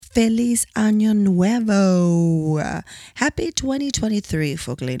Feliz Año Nuevo. Happy 2023,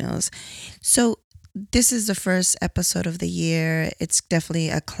 Focalinos. So, this is the first episode of the year. It's definitely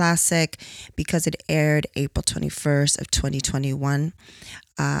a classic because it aired April 21st of 2021.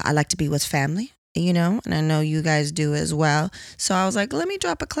 I like to be with family, and I know you guys do as well. So I was like, let me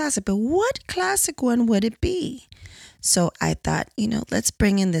drop a classic, but what classic one would it be? So I thought, let's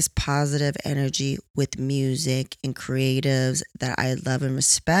bring in this positive energy with music and creatives that I love and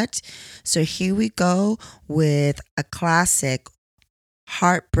respect. So here we go with a classic,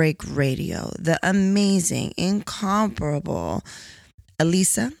 Heartbreak Radio, the amazing, incomparable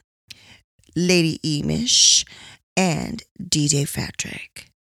Elisa, Lady Emish, and DJ Fatrick.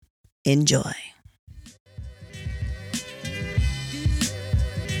 Enjoy.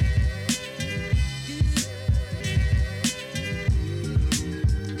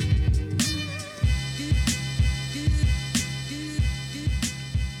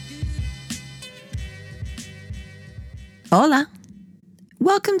 Hola.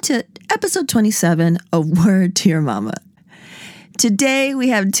 Welcome to episode 27 of Word to Your Mama. Today we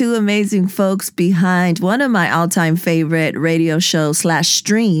have two amazing folks behind one of my all-time favorite radio shows /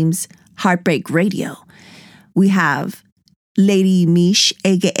 streams, Heartbreak Radio. We have Lady Mish,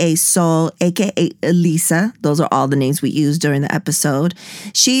 aka Soul, aka Elisa. Those are all the names we use during the episode.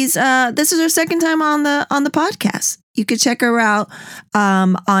 She's this is her second time on the podcast. You can check her out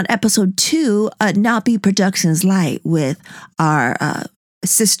on episode 2, Napi Productions Light with our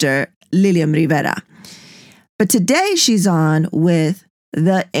sister Lilian Rivera. But today she's on with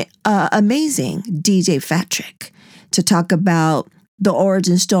the amazing DJ Fatrick to talk about the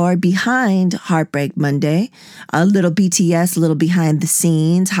origin story behind Heartbreak Monday, a little BTS, a little behind the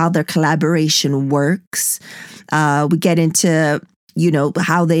scenes, how their collaboration works. We get into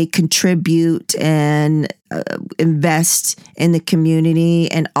how they contribute and invest in the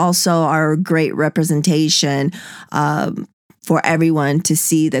community, and also our great representation for everyone to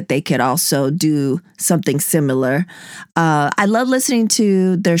see that they could also do something similar. I love listening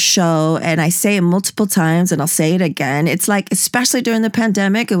to their show, and I say it multiple times, and I'll say it again. It's like, especially during the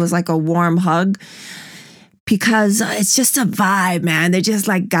pandemic, it was like a warm hug, because it's just a vibe, man. They just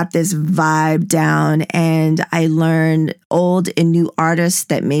got this vibe down, and I learned old and new artists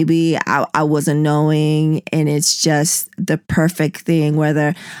that maybe I wasn't knowing, and it's just the perfect thing,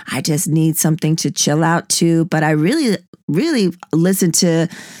 whether I just need something to chill out to, but I really listen to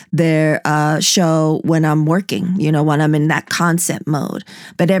their show when I'm working, when I'm in that concept mode.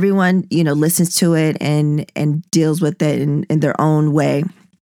 But everyone, listens to it and deals with it in their own way.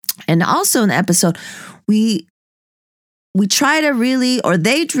 And also in the episode, we try to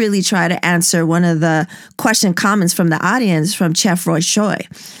they really try to answer one of the comments from the audience from Chef Roy Choi.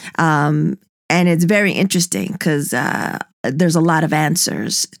 And it's very interesting because there's a lot of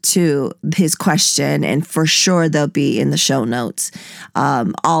answers to his question, and for sure they'll be in the show notes.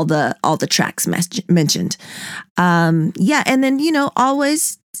 All the tracks mentioned. And then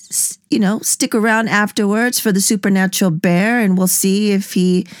always stick around afterwards for the Supernatural Bear, and we'll see if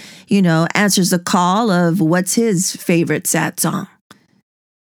he answers the call of what's his favorite sad song.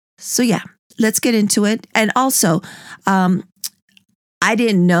 So yeah, let's get into it. And also, I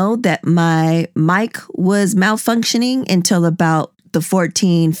didn't know that my mic was malfunctioning until about the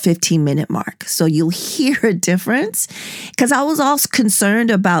 14-15 minute mark. So you'll hear a difference, because I was all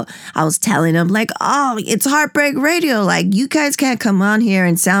concerned about, I was telling them it's Heartbreak Radio. You guys can't come on here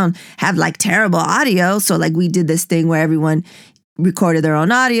and have terrible audio. So we did this thing where everyone recorded their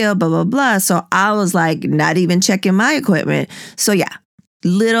own audio, blah, blah, blah. So I was not even checking my equipment. So yeah,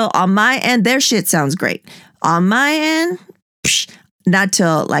 little on my end, their shit sounds great. On my end, not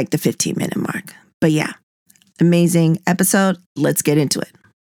till the 15-minute mark. But yeah, amazing episode. Let's get into it.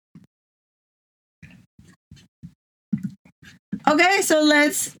 Okay, so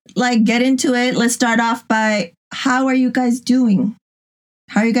let's get into it. Let's start off by, how are you guys doing?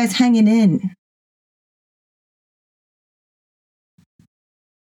 How are you guys hanging in?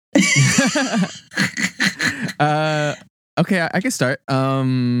 Okay, I can start.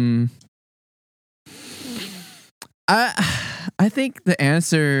 I think the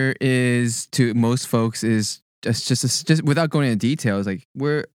answer is, to most folks, is just without going into details.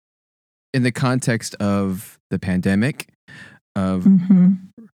 We're in the context of the pandemic, of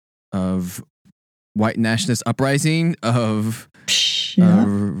white nationalist uprising, of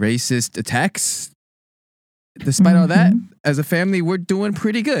racist attacks. Despite all that, as a family, we're doing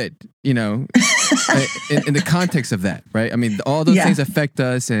pretty good, in the context of that, right? I mean, all those things affect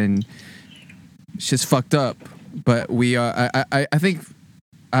us, and it's just fucked up. But we are, I think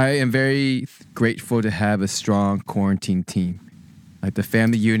I am very grateful to have a strong quarantine team. Like the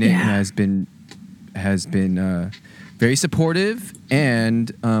family unit has been very supportive,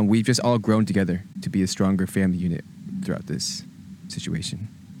 and we've just all grown together to be a stronger family unit throughout this situation.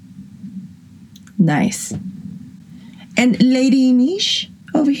 Nice. And Lady Mish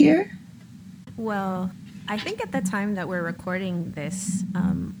over here? Well, I think at the time that we're recording this,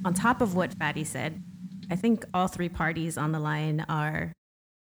 on top of what Fatty said, I think all three parties on the line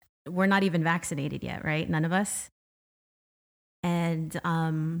we're not even vaccinated yet, right? None of us. And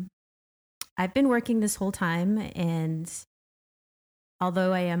I've been working this whole time, and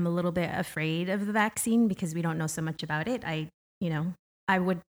although I am a little bit afraid of the vaccine because we don't know so much about it, I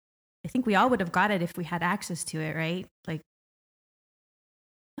think we all would have got it if we had access to it, right? Like,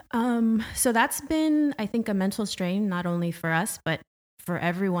 so that's been, I think, a mental strain, not only for us, but for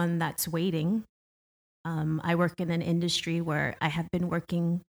everyone that's waiting. I work in an industry where I have been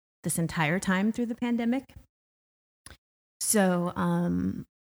working this entire time through the pandemic. So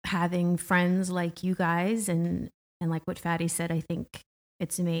having friends like you guys and like what Fatty said, I think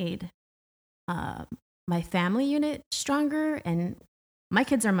it's made my family unit stronger. And my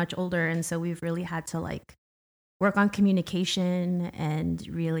kids are much older, and so we've really had to like work on communication and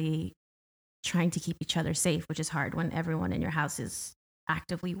really trying to keep each other safe, which is hard when everyone in your house is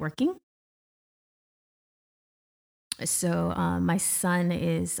actively working. So my son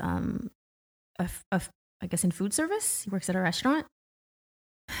is, I guess, in food service. He works at a restaurant.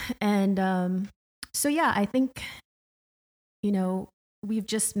 And so, yeah, I think, we've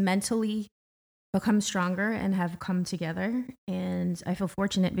just mentally become stronger and have come together. And I feel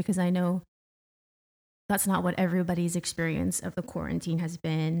fortunate because I know that's not what everybody's experience of the quarantine has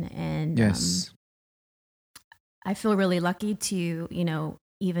been. And yes, I feel really lucky to,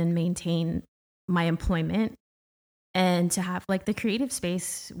 even maintain my employment and to have like the creative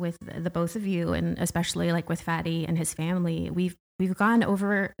space with the both of you, and especially like with Fatty and his family. We've gone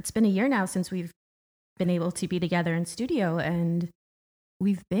over, it's been a year now since we've been able to be together in studio, and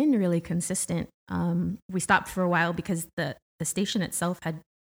we've been really consistent. We stopped for a while because the station itself had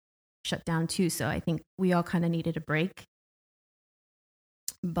shut down too. So I think we all kind of needed a break,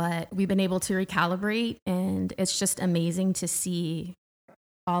 but we've been able to recalibrate, and it's just amazing to see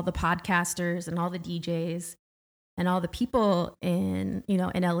all the podcasters and all the DJs and all the people in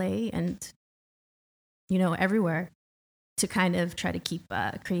LA and, everywhere to kind of try to keep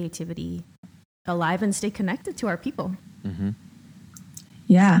creativity alive and stay connected to our people. Mm-hmm.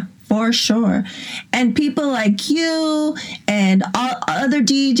 Yeah, for sure. And people like you and all other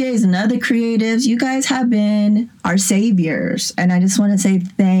DJs and other creatives, you guys have been our saviors. And I just want to say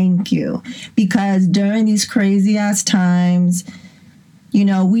thank you, because during these crazy ass times,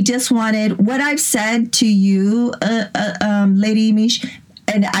 we just wanted what I've said to you, Lady Mish,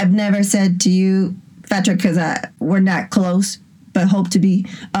 and I've never said to you, Patrick, because we're not close, but hope to be,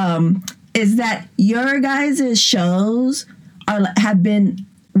 is that your guys' shows have been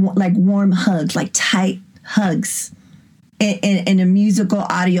like warm hugs, like tight hugs in a musical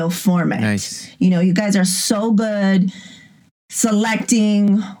audio format. Nice. You guys are so good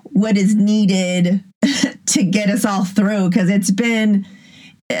selecting what is needed to get us all through, because it's been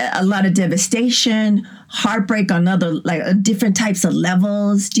a lot of devastation, heartbreak on different types of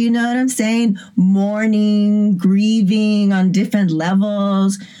levels. Do you know what I'm saying? Mourning, grieving on different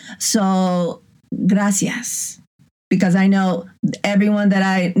levels. So, gracias. Because I know everyone that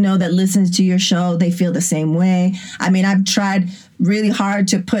I know that listens to your show, they feel the same way. I mean, I've tried really hard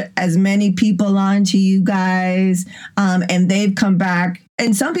to put as many people on to you guys, and they've come back.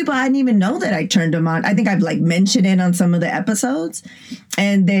 And some people I didn't even know that I turned them on. I think I've mentioned it on some of the episodes,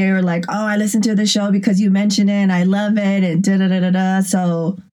 and they're like, "Oh, I listened to the show because you mentioned it, and I love it," and da da da da da.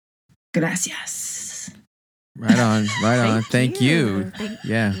 So, gracias. Right on, right on. Thank you.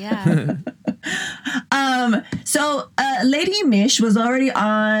 Yeah. So Lady Mish was already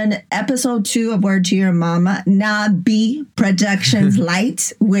on episode 2 of Word to Your Mama, Nabi Productions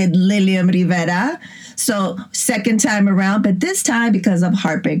Light with Lilian Rivera. So second time around, but this time because of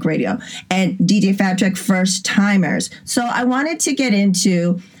Heartbreak Radio and DJ Fat Track first timers. So I wanted to get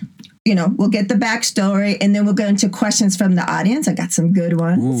into, we'll get the backstory, and then we'll go into questions from the audience. I got some good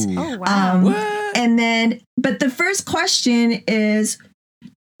ones. Ooh. Oh, wow. And then, but the first question is,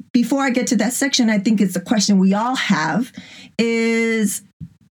 before I get to that section, I think it's a question we all have, this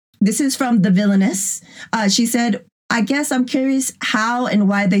is from The Villainess. She said, I guess I'm curious how and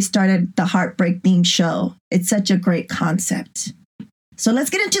why they started the Heartbreak themed show. It's such a great concept. So let's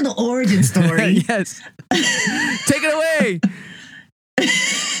get into the origin story. Yes. Take it away.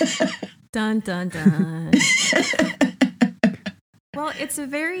 Dun, dun, dun. Well, it's a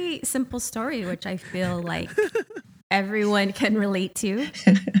very simple story, which I feel like everyone can relate to.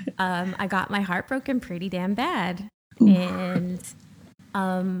 I got my heart broken pretty damn bad. Ooh. And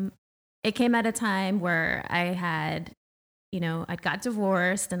it came at a time where I had, I'd got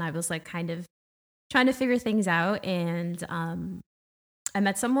divorced and I was like kind of trying to figure things out. And I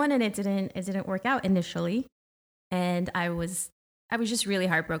met someone and it didn't work out initially. And I was just really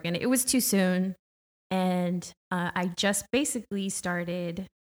heartbroken. It was too soon. And I just basically started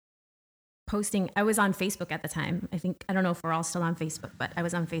posting. I was on Facebook at the time. I don't know if we're all still on Facebook, but I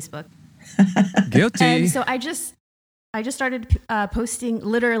was on Facebook. Guilty. And so I just started posting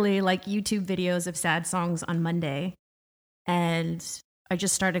literally like YouTube videos of sad songs on Monday. And I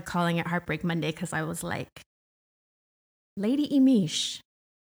just started calling it Heartbreak Monday because I was like, Lady Imish.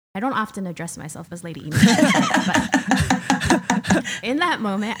 I don't often address myself as Lady Imish. But in that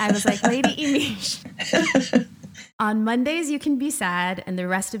moment, I was like, Lady Imish. On Mondays, you can be sad. And the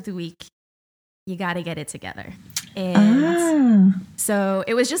rest of the week, you got to get it together. And so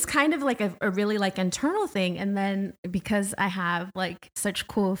it was just kind of like a really like internal thing. And then because I have like such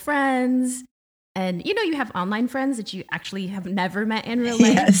cool friends and, you have online friends that you actually have never met in real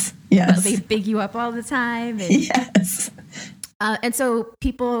life. Yes. But they big you up all the time. And, yes. And so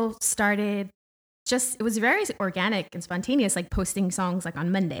people started it was very organic and spontaneous, like posting songs like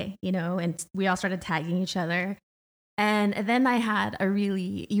on Monday, and we all started tagging each other. And then I had a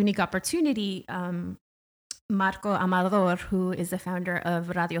really unique opportunity. Marco Amador, who is the founder of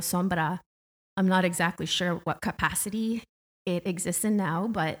Radio Sombra. I'm not exactly sure what capacity it exists in now,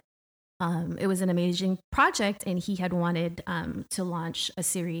 but it was an amazing project, and he had wanted to launch a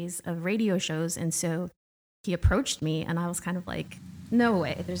series of radio shows. And so he approached me, and I was kind of like, no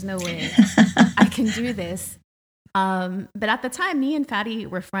way, there's no way I can do this. But at the time, me and Fatty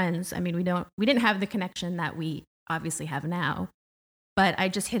were friends. I mean, we didn't have the connection that we obviously have now, but I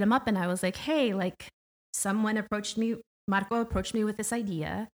just hit him up and I was like, hey, like, Marco approached me with this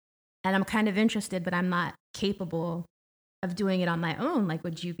idea, and I'm kind of interested, but I'm not capable of doing it on my own. Like,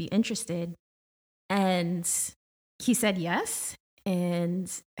 would you be interested? And he said yes, and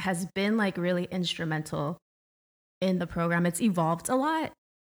has been like really instrumental in the program. It's evolved a lot,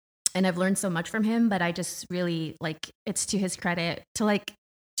 and I've learned so much from him, but I just really like, it's to his credit to like,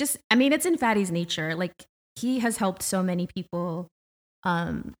 it's in Fatty's nature. Like, he has helped so many people.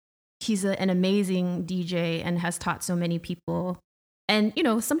 He's an amazing DJ and has taught so many people. And,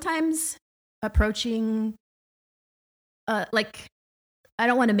 sometimes approaching, like, I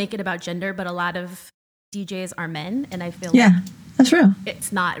don't want to make it about gender, but a lot of DJs are men. And I feel like that's true.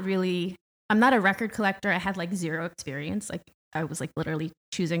 It's not really, I'm not a record collector. I had like zero experience. Like, I was like literally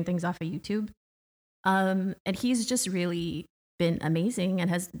choosing things off of YouTube. And he's just really been amazing,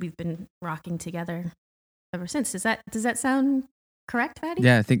 and we've been rocking together ever since. Does that sound correct, Fatty?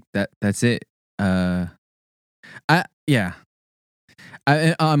 Yeah, I think that's it. On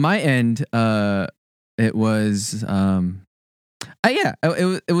my end, it was it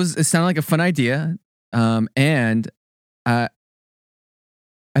sounded like a fun idea. And I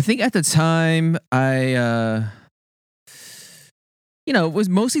think at the time I was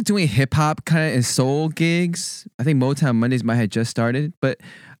mostly doing hip hop kind of and soul gigs. I think Motown Mondays might have just started, but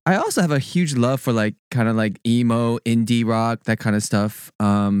I also have a huge love for like kind of like emo, indie rock, that kind of stuff.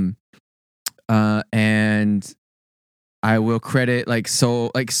 And I will credit like soul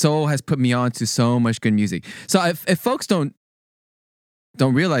has put me on to so much good music. So if folks don't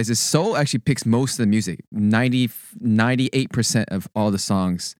realize this, soul actually picks most of the music. 98% of all the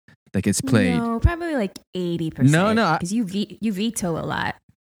songs that gets played. No, probably like 80%. No, because you veto a lot.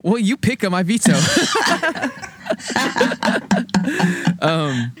 Well, you pick them, I veto.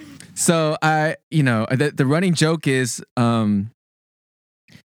 So I, the running joke is our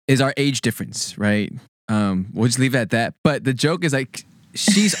age difference, right? We'll just leave it at that. But the joke is like,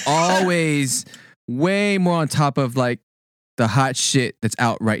 she's always way more on top of like the hot shit that's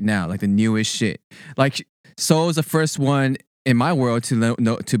out right now, like the newest shit. Like, Soul's the first one in my world to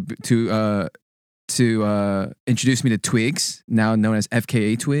introduce me to Twigs, now known as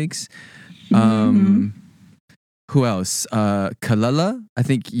FKA Twigs. Who else? Kalala. I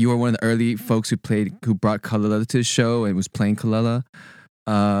think you were one of the early folks who brought Kalala to the show and was playing Kalala.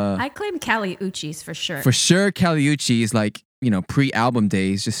 I claim Kali Uchis for sure. For sure, Kali Uchis, like, pre-album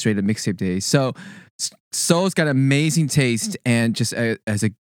days, just straight up mixtape days. So Soul's got amazing taste, and just her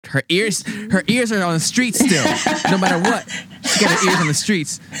ears are on the streets still. No matter what, she's got her ears on the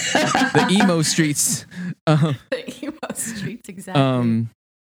streets, the emo streets. The emo streets, exactly.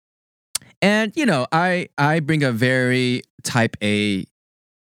 And I bring a very type A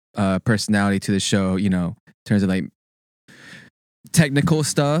personality to the show. In terms of like technical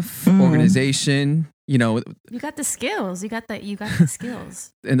stuff, organization. You know, you got the skills. You got the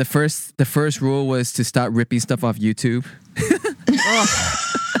skills. And the first rule was to stop ripping stuff off YouTube. Yes.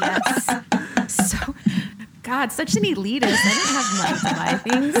 So, God, such an elitist. I didn't have money to buy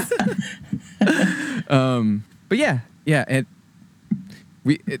things. But yeah, and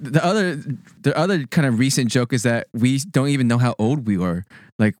the other kind of recent joke is that we don't even know how old we were.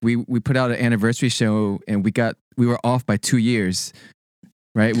 Like we put out an anniversary show and we were off by 2 years.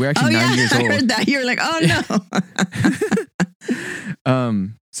 Right? We're actually 9 years old. I heard that. You were like, oh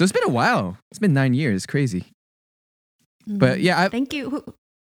no. So it's been a while. It's been 9 years. Crazy. But yeah, thank you.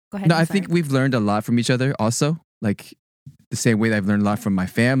 Go ahead. No, I think we've learned a lot from each other also. Like the same way that I've learned a lot from my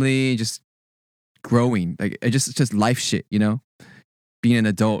family, just growing. Like it's just life shit, you know? Being an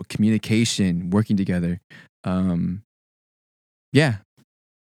adult, communication, working together. Yeah.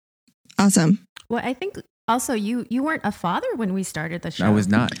 Awesome. Well, I think also you weren't a father when we started the show. I was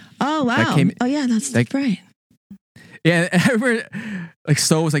not. Oh, wow. Oh, yeah, that's right. Yeah, I remember, like,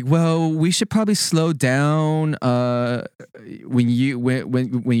 Sol was like, "Well, we should probably slow down. When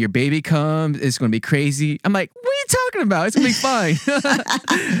your baby comes, it's gonna be crazy." I'm like, "What are you talking about? It's gonna be fine."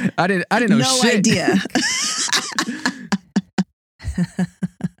 I didn't know no shit. idea.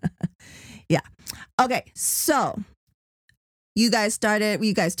 Yeah. Okay, so you guys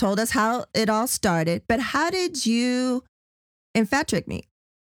told us how it all started, but how did you and Fatrick meet?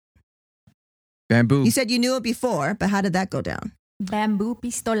 Bamboo. You said you knew it before, but how did that go down? Bamboo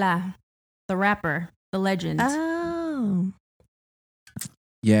Pistola, the rapper, the legend. Oh.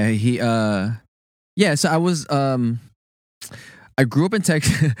 Yeah, so I was I grew up in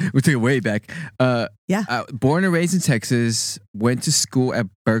Texas. We took it way back. Born and raised in Texas, went to school at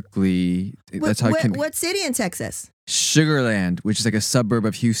Berkeley. That's how what city in Texas? Sugar Land, which is like a suburb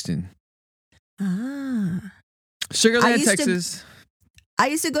of Houston. Ah. Sugar Land, Texas. I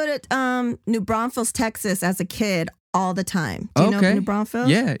used to go to New Braunfels, Texas as a kid all the time. Do you know New Braunfels?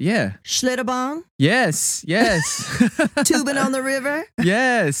 Yeah. Schlitterbahn? Yes. Tubing on the river?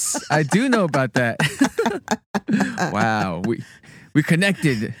 Yes, I do know about that. Wow. We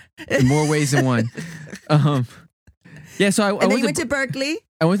connected in more ways than one. Yeah, so I went to Berkeley.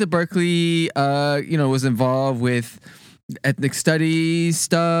 I went to Berkeley, was involved with ethnic studies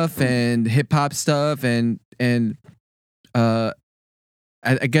stuff and hip hop stuff and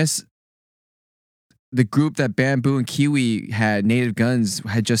I guess the group that Bamboo and Kiwi had, Native Guns,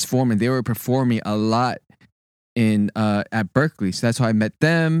 had just formed, and they were performing a lot at Berkeley. So that's how I met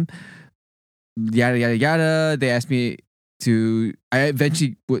them. Yada yada yada. They asked me to. I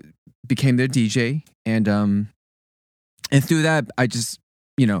eventually became their DJ, and through that, I just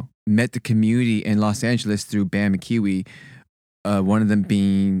met the community in Los Angeles through Bam and Kiwi. One of them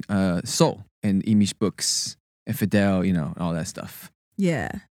being Sol and Imish Books and Fidel, all that stuff.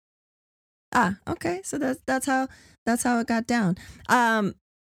 Yeah. Okay. So that's how it got down.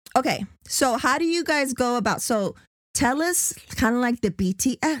 Okay. So how do you guys go about? So tell us, kind of like the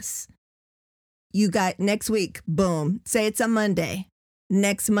BTS. You got next week. Boom. Say it's a Monday.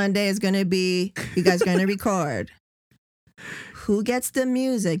 Next Monday is gonna be. You guys gonna record. Who gets the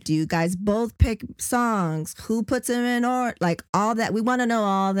music? Do you guys both pick songs? Who puts them in order? Like all that. We want to know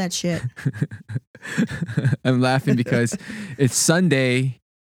all that shit. I'm laughing because it's Sunday,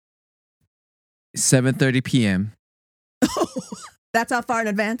 7:30 p.m. That's how far in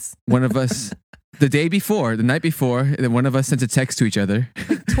advance? One of us, the night before, then one of us sends a text to each other.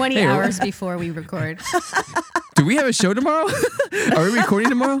 20 hours before we record. Do we have a show tomorrow? Are we recording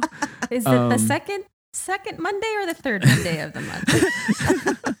tomorrow? Is it the second Monday or the third Monday of the month?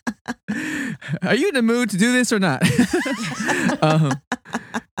 Are you in the mood to do this or not?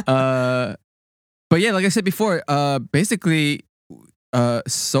 But yeah, like I said before, basically,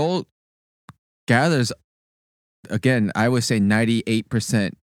 Sol gathers, again, I would say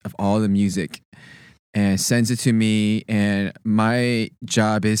 98% of all the music and sends it to me. And my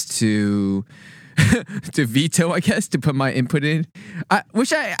job is to veto, I guess, to put my input in. I want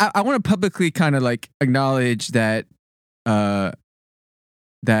to publicly kind of like acknowledge that that's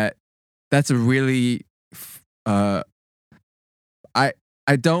a really I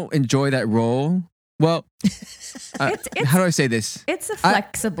don't enjoy that role. Well, how do I say this? It's a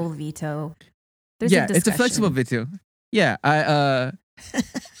flexible veto. It's a flexible veto. Yeah, I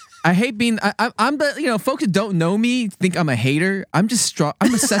hate being. I'm the folks who don't know me think I'm a hater. I'm just strong.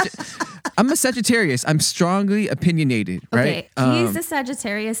 I'm a Sagittarius. I'm strongly opinionated. Right? Okay, he's a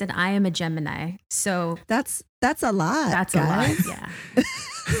Sagittarius and I am a Gemini. So that's a lot. That's guys. a lot.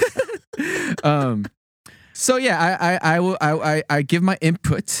 Yeah. So yeah, I give my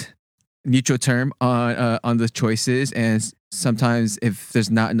input, neutral term, on the choices, and sometimes if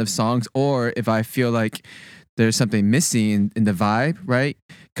there's not enough songs, or if I feel like there's something missing in the vibe, right?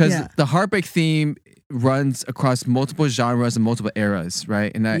 Because the heartbreak theme runs across multiple genres and multiple eras,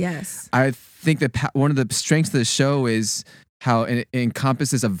 right? And I think that one of the strengths of the show is how it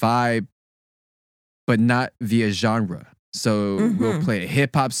encompasses a vibe, but not via genre. So we'll play a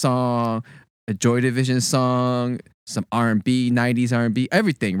hip hop song, a Joy Division song, some R&B, 90s R&B,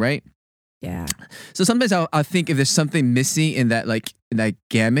 everything, right? Yeah. So sometimes I'll think if there's something missing in that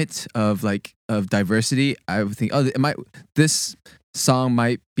gamut of diversity, I would think, this song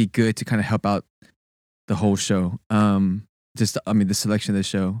might be good to kind of help out the whole show. The selection of the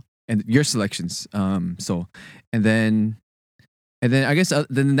show and your selections. And then I guess then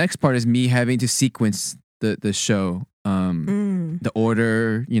the next part is me having to sequence the show, the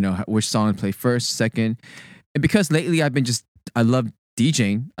order, which song to play first, second. And because lately I love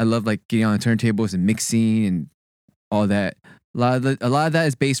DJing. I love getting on the turntables and mixing and all that. A lot of that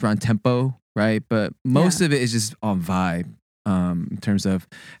is based around tempo, right? But most of it is just on vibe. In terms of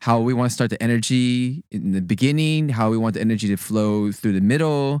how we want to start the energy in the beginning, how we want the energy to flow through the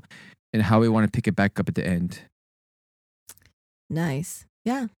middle, and how we want to pick it back up at the end. Nice.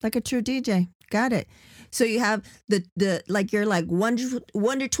 Yeah, like a true DJ. Got it. So you have the you're like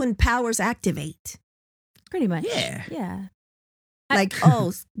Wonder Twin powers activate. Pretty much. Yeah. Yeah.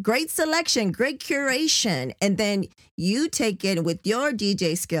 Great selection, great curation. And then you take it with your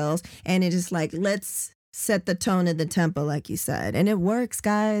DJ skills and it is like, let's set the tone and the tempo, like you said. And it works,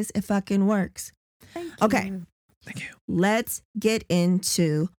 guys. It fucking works. Thank you. Thank you. Let's get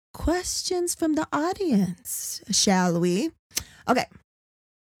into questions from the audience, shall we? Okay.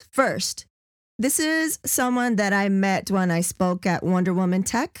 First, this is someone that I met when I spoke at Wonder Woman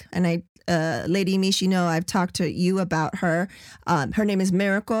Tech. And Lady Mish, I've talked to you about her. Her name is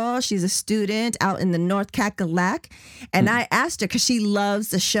Miracle. She's a student out in the North Cackalack. And I asked her because she loves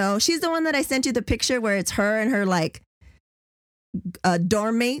the show. She's the one that I sent you the picture where it's her and her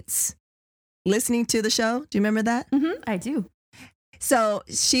dorm mates listening to the show. Do you remember that? Mm-hmm, I do. So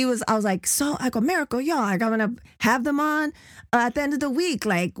I was like, I go, Miracle, I'm going to have them on at the end of the week.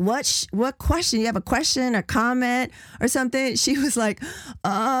 Like, what question? You have a question or comment or something? She was like,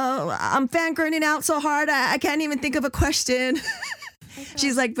 I'm fangirling out so hard. I can't even think of a question.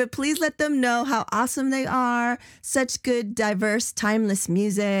 She's like, but please let them know how awesome they are. Such good, diverse, timeless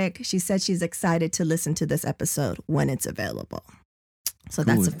music. She said she's excited to listen to this episode when it's available. So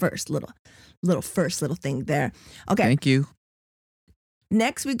that's the first little thing there. Okay. Thank you.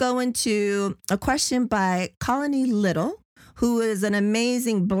 Next, we go into a question by Colony Little, who is an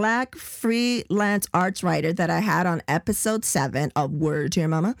amazing Black freelance arts writer that I had on episode 7 of Word to Your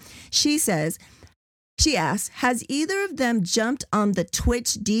Mama. She asks, has either of them jumped on the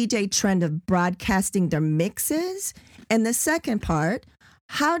Twitch DJ trend of broadcasting their mixes? And the second part,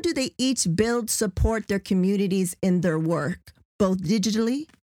 how do they each support their communities in their work, both digitally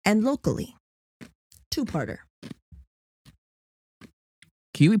and locally? Two-parter.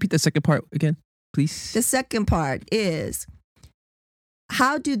 Can you repeat the second part again, please? The second part is,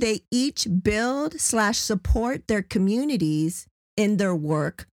 how do they each build/support their communities in their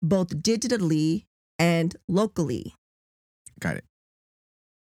work, both digitally and locally? Got it.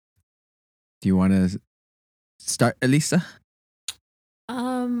 Do you want to start, Elisa?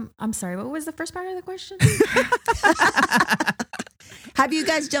 I'm sorry, what was the first part of the question? Have you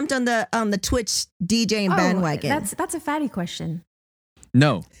guys jumped on the Twitch DJing bandwagon? That's a fatty question.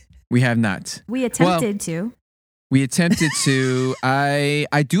 No, we have not. We attempted to. We attempted to.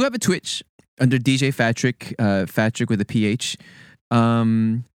 I do have a Twitch under DJ Fatrick, Fatrick with a PH.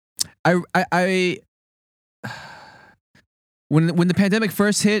 When the pandemic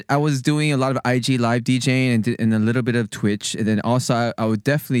first hit, I was doing a lot of IG live DJing and a little bit of Twitch, and then also I would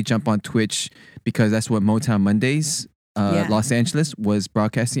definitely jump on Twitch because that's what Motown Mondays, Los Angeles, was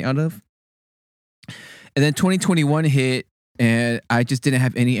broadcasting out of. And then 2021 hit. And I just didn't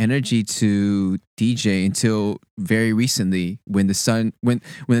have any energy to DJ until very recently when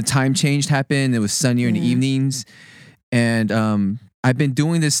the time change happened. It was sunnier in the evenings. And I've been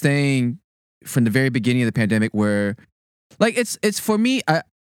doing this thing from the very beginning of the pandemic where it's for me,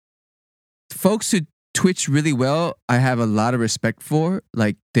 folks who Twitch really well, I have a lot of respect for.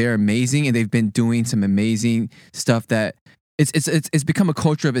 Like, they're amazing and they've been doing some amazing stuff that it's become a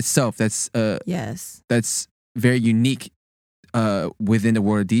culture of itself that's that's very unique within the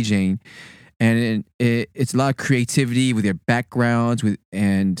world of DJing, and it's a lot of creativity with your backgrounds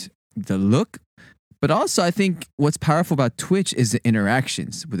and the look, but also I think what's powerful about Twitch is the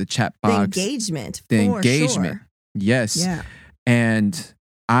interactions with the chat box, the engagement. Sure. Yes, yeah. And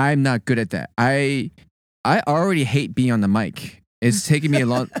I'm not good at that. I I already hate being on the mic. It's taking me a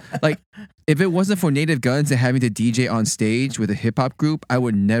long, like, if it wasn't for Native Guns and having to DJ on stage with a hip hop group, I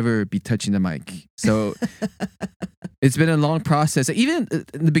would never be touching the mic. So it's been a long process. Even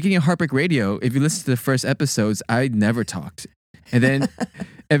in the beginning of Heartbreak Radio, if you listen to the first episodes, I never talked. And then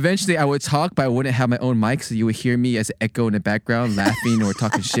eventually I would talk, but I wouldn't have my own mic. So you would hear me as an echo in the background, laughing or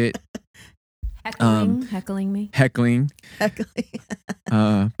talking shit. Heckling me. Heckling.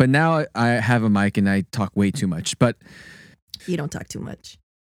 But now I have a mic and I talk way too much. But you don't talk too much.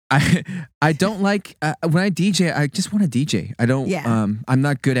 I don't like when I DJ. I just want to DJ. I don't. Yeah. I'm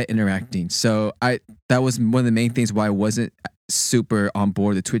not good at interacting. So that was one of the main things why I wasn't super on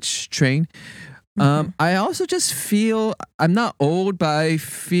board the Twitch train. I also just feel I'm not old, but I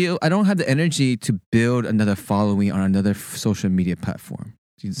feel I don't have the energy to build another following on another social media platform.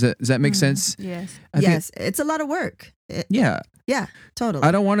 Does that make sense? Yes. Yes, it's a lot of work. Yeah, totally.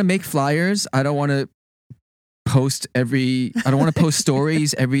 I don't want to make flyers. I don't want to post I don't want to post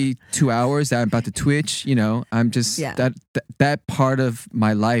stories every 2 hours that I'm about to Twitch. You know, I'm just that part of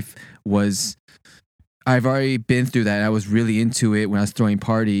my life was I've already been through that. I was really into it when I was throwing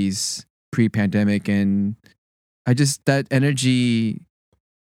parties pre-pandemic, and I just that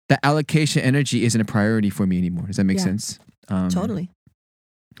allocation energy isn't a priority for me anymore. Does that make sense? Totally.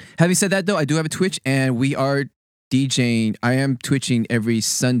 Having said that, though, I do have a Twitch, and we are DJing. I am Twitching every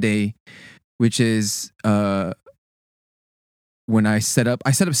Sunday, which is when I set up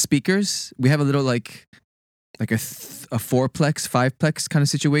speakers. We have a little like a 4-plex, 5-plex kind of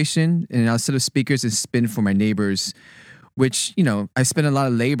situation, and I'll set up speakers and spin for my neighbors, which, you know, I spend a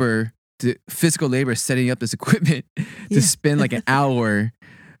lot of physical labor setting up this equipment to spin like an hour.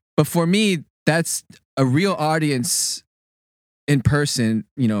 But for me, that's a real audience in person,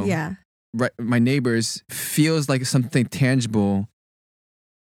 you know. Yeah. Right, my neighbors feels like something tangible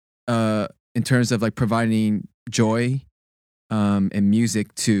in terms of like providing joy and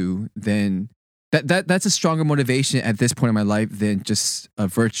music too. Then that's a stronger motivation at this point in my life than just a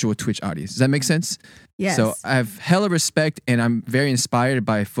virtual Twitch audience. Does that make sense? Yes. So I have hella respect, and I'm very inspired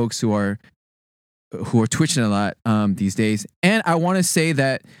by folks who are Twitching a lot these days. And I want to say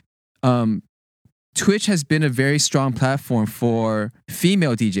that Twitch has been a very strong platform for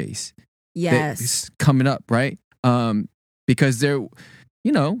female DJs. Yes. Coming up, right? Because they're,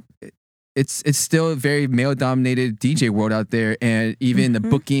 you know, it's still a very male dominated DJ world out there, and even the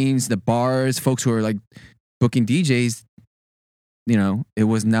bookings, the bars, folks who are like booking DJs, you know, it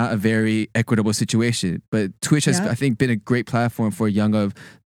was not a very equitable situation. But Twitch has, I think, been a great platform for a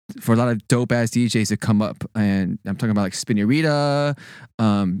lot of dope ass DJs to come up, and I'm talking about like Spinnerita,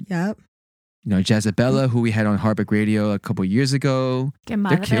 you know, Jazzabella, who we had on Heartbreak Radio a couple years ago.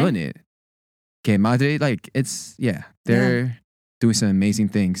 They're killing it. Que Madre, like they're doing some amazing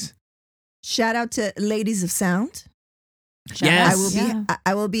things. Shout out to Ladies of Sound. Yes.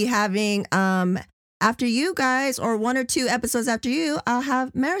 I will be having after you guys, or 1 or 2 episodes after you, I'll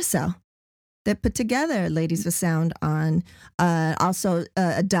have Maricel that put together Ladies of Sound on also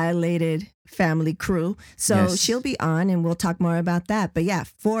a dilated family crew. So she'll be on and we'll talk more about that. But yeah,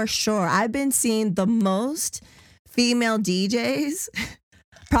 for sure. I've been seeing the most female DJs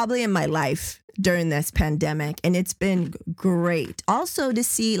probably in my life during this pandemic, and it's been great. Also to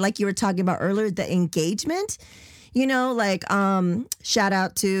see, like you were talking about earlier, the engagement, you know, like shout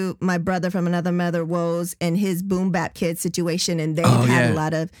out to my brother from Another Mother, Woes, and his Boom Bap Kids situation, and they had a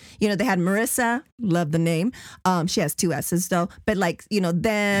lot of, you know, they had Marissa, love the name, she has 2 S's though, but like, you know,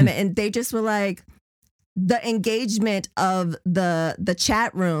 them and they just were like, the engagement of the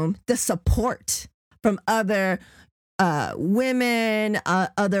chat room, the support from other women,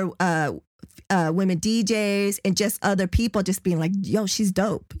 other women DJs, and just other people just being like, yo, she's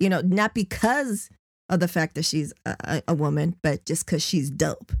dope. You know, not because of the fact that she's a woman, but just because she's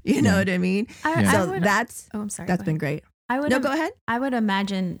dope. You know what I mean? That's been great. Go ahead. I would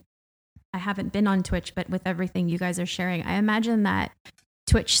imagine, I haven't been on Twitch, but with everything you guys are sharing, I imagine that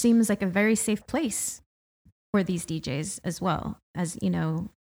Twitch seems like a very safe place for these DJs as well, as, you know,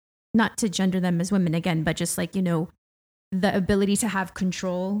 not to gender them as women again, but just like, you know, the ability to have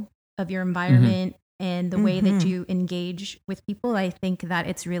control of your environment and the way that you engage with people. I think that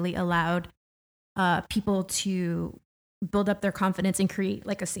it's really allowed people to build up their confidence and create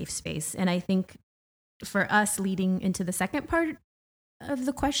like a safe space. And I think for us, leading into the second part of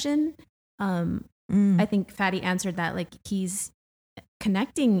the question, I think Fatty answered that, like, he's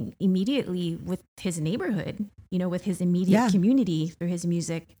connecting immediately with his neighborhood, you know, with his immediate community through his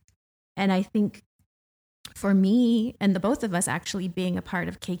music. And I think for me and the both of us actually being a part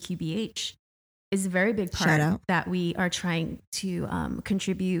of KQBH, is a very big Shout part out. that we are trying to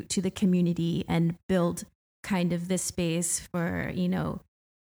contribute to the community and build kind of this space for, you know,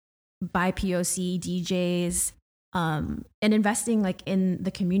 BIPOC DJs, and investing like in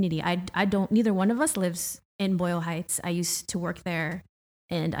the community. I don't, neither one of us lives in Boyle Heights. I used to work there,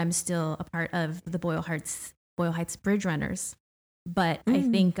 and I'm still a part of the Boyle Heights Bridge Runners. But I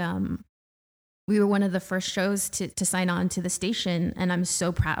think we were one of the first shows to sign on to the station, and I'm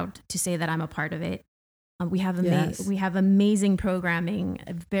so proud to say that I'm a part of it. We have amazing programming,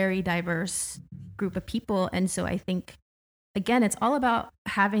 a very diverse group of people, and so I think, again, it's all about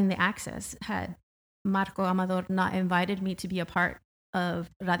having the access. Had Marco Amador not invited me to be a part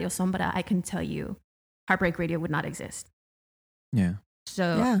of Radio Sombra, I can tell you, Heartbreak Radio would not exist. Yeah.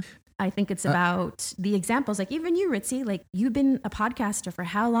 So I think it's about the examples. Like even you, Ritzy, like you've been a podcaster for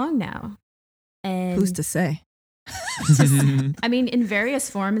how long now? And Who's to say? I mean, in various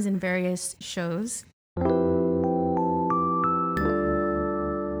forms, in various shows.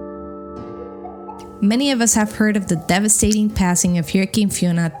 Many of us have heard of the devastating passing of Hurricane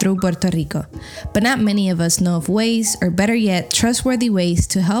Fiona through Puerto Rico, but not many of us know of ways, or better yet, trustworthy ways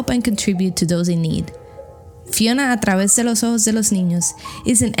to help and contribute to those in need. Fiona a través de los ojos de los niños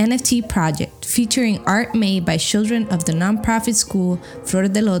is an NFT project featuring art made by children of the nonprofit school Flor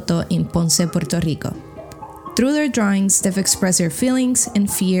de Loto in Ponce, Puerto Rico. Through their drawings, they've expressed their feelings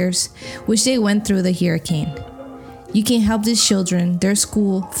and fears which they went through the hurricane. You can help these children, their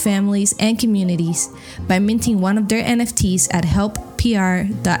school, families, and communities by minting one of their NFTs at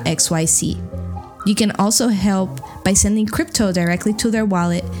helppr.xyz. You can also help by sending crypto directly to their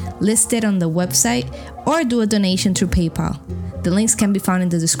wallet listed on the website, or do a donation through PayPal. The links can be found in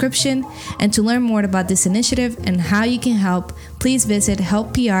the description, and to learn more about this initiative and how you can help, please visit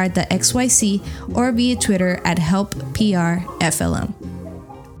helppr.xyz or via Twitter at helpprflm.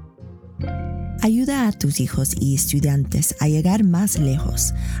 Ayuda a tus hijos y estudiantes a llegar más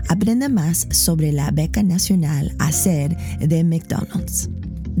lejos. Aprende más sobre la beca nacional Hacer de McDonald's.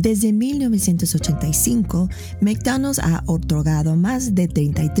 Desde 1985, McDonald's ha otorgado más de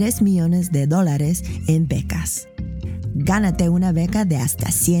 $33 millones en becas. Gánate una beca de hasta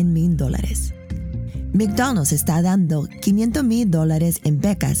 $100,000. McDonald's está dando $500,000 en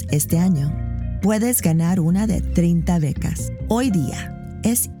becas este año. Puedes ganar una de 30 becas. Hoy día,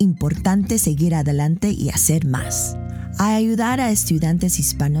 es importante seguir adelante y hacer más. A ayudar a estudiantes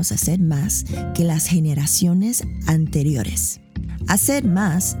hispanos a hacer más que las generaciones anteriores. Hacer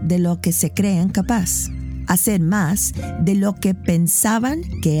más de lo que se creen capaz. Hacer más de lo que pensaban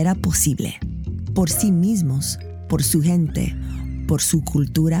que era posible. Por sí mismos, por su gente, por su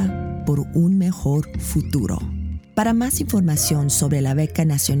cultura, por un mejor futuro. Para más información sobre la beca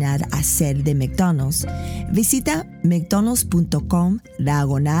nacional Hacer de McDonald's, visita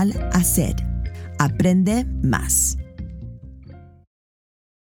mcdonalds.com/hacer. Aprende más.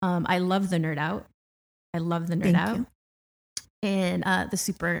 I love the Nerd Out. I love the Nerd Out. And the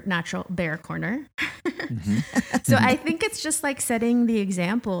Supernatural Bear Corner. So I think it's just like setting the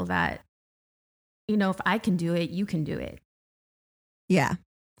example that, you know, if I can do it, you can do it. Yeah.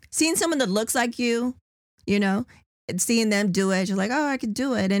 Seeing someone that looks like you know, and seeing them do it, you're like, oh, I could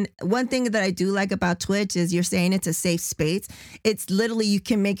do it. And one thing that I do like about Twitch is you're saying it's a safe space. It's literally, you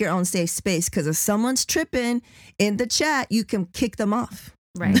can make your own safe space, because if someone's tripping in the chat, you can kick them off.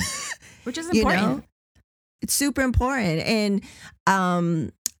 Right. Which is important. You know? It's super important. And I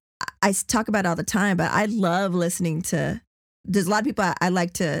talk about it all the time, but I love listening to, there's a lot of people I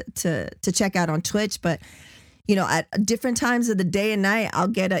like to check out on Twitch, but you know, at different times of the day and night, I'll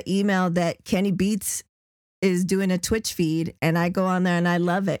get an email that Kenny Beats is doing a Twitch feed, and I go on there and I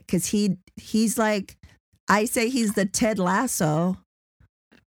love it, because he's like, I say he's the Ted Lasso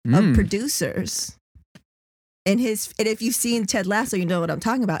of producers. And if you've seen Ted Lasso, you know what I'm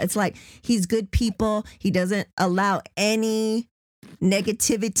talking about. It's like, he's good people. He doesn't allow any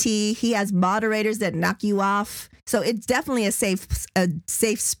negativity. He has moderators that knock you off. So it's definitely a safe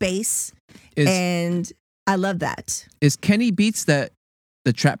space. And I love that. Is Kenny Beats the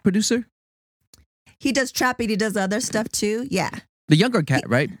trap producer? He does trap, but he does other stuff too. Yeah. The younger cat,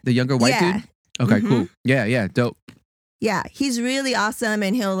 right? The younger white dude? Okay, cool. Yeah, dope. Yeah, he's really awesome,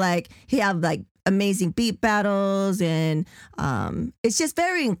 and he have like amazing beat battles, and it's just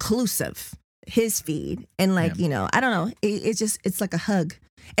very inclusive, his feed. And you know, I don't know, it's like a hug.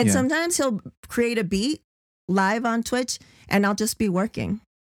 And sometimes he'll create a beat live on Twitch, and I'll just be working,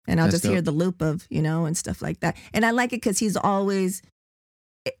 and I'll just hear the loop of, you know, and stuff like that. And I like it because he's always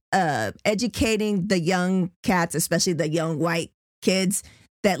educating the young cats, especially the young white kids,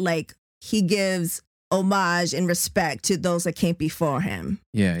 that like he gives homage and respect to those that came before him.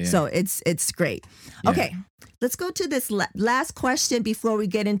 Yeah. So it's great. Yeah. Okay, let's go to this last question before we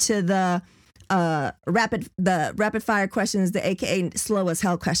get into the rapid fire questions, the AKA slow as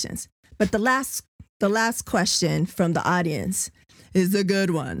hell questions. But the last question from the audience is a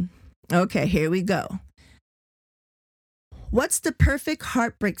good one. Okay, here we go. What's the perfect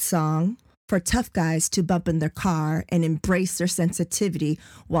heartbreak song for tough guys to bump in their car and embrace their sensitivity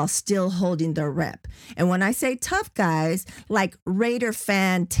while still holding their rep? And when I say tough guys, like Raider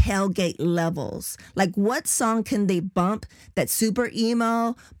fan tailgate levels. Like, what song can they bump that's super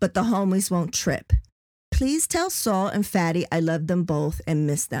emo, but the homies won't trip? Please tell Saul and Fatty I love them both and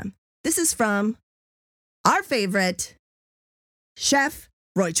miss them. This is from our favorite chef,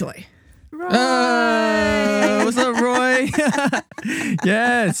 Roy Choi. Roy. What's up, Roy?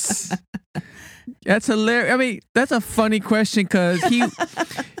 Yes. That's hilarious. I mean, that's a funny question because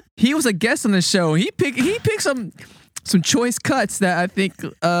he was a guest on the show. He picked some choice cuts that I think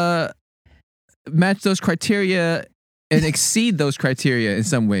match those criteria and exceed those criteria in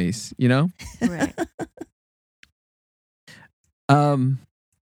some ways, you know? Right.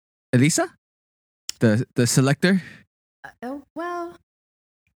 Elisa? The selector? Well,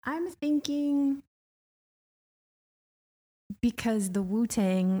 I'm thinking because the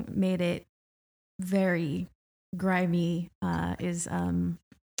Wu-Tang made it very grimy, is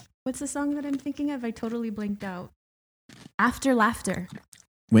what's the song that I'm thinking of? I totally blanked out. After Laughter.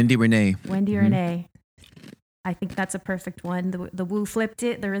 Wendy Renee. Renee. I think that's a perfect one. The Wu flipped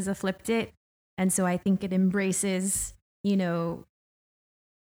it. The RZA flipped it. And so I think it embraces, you know,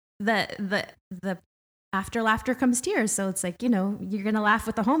 the after laughter comes tears. So it's like, you know, you're going to laugh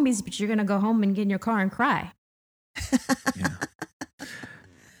with the homies, but you're going to go home and get in your car and cry. Yeah.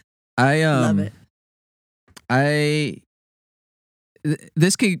 I love it.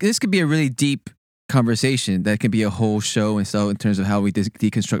 This could be a really deep conversation that can be a whole show, and so in terms of how we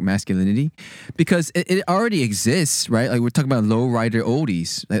deconstruct masculinity, because it already exists, right? Like, we're talking about lowrider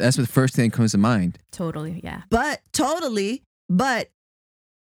oldies. Like, that's what the first thing that comes to mind. Totally, yeah. But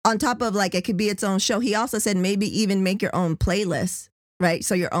on top of, like, it could be its own show, he also said maybe even make your own playlist, right?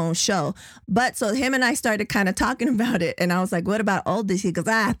 So your own show. But so him and I started kind of talking about it, and I was like, what about oldies? He goes,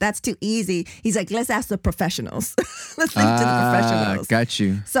 that's too easy. He's like, let's ask the professionals. Let's link to the professionals. Got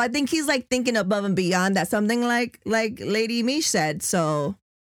you. So I think he's like thinking above and beyond that, something like Lady Mish said. So,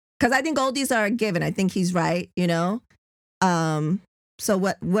 because I think oldies are a given. I think he's right, you know? So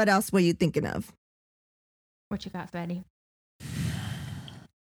what else were you thinking of? What you got, Fatty?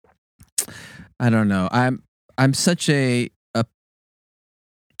 I don't know. I'm such I'm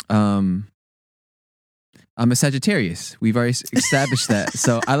a Sagittarius. We've already established that.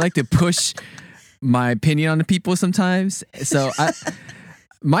 So I like to push my opinion on the people sometimes. So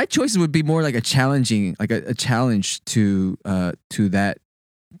my choices would be more like a challenging, like a challenge to that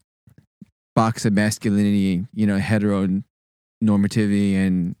box of masculinity, you know, heteronormativity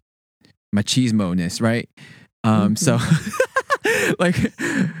and machismo-ness, right? So like,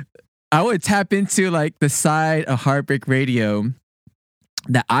 I would tap into like the side of Heartbreak Radio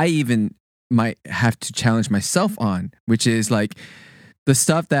that I even might have to challenge myself on, which is like the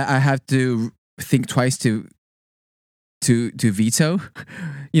stuff that I have to think twice to veto.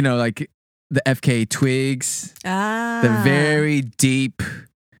 You know, like the FK Twigs, the very deep,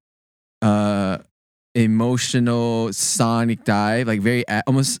 emotional sonic dive, like very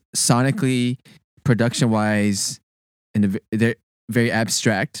almost sonically, production wise, and they're very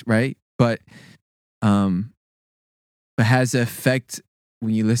abstract, right? But has the effect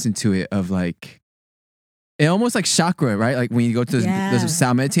when you listen to it of like, it almost like chakra, right? Like when you go to those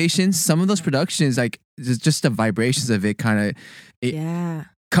sound meditations, some of those productions, like just the vibrations of it kind of,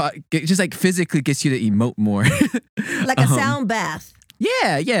 just like physically gets you to emote more. Like a sound bath.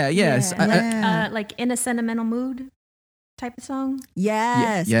 Yes. Like in a sentimental mood type of song.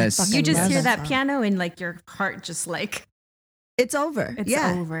 Yes. Yes. You just hear that song. piano and like your heart just like, it's over. It's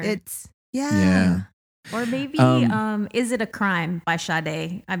over. It's Yeah. Or maybe Is It a Crime by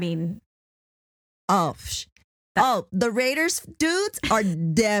Sade? I mean, the Raiders dudes are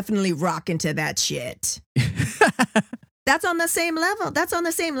definitely rocking to that shit. That's on the same level. That's on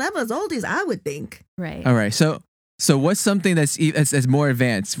the same level as oldies, I would think. Right. All right. So what's something that's more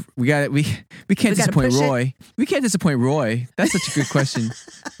advanced? We can't disappoint Roy. We can't disappoint Roy. That's such a good question.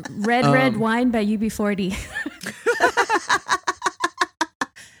 Red Wine by UB40.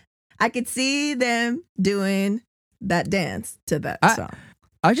 I could see them doing that dance to that song.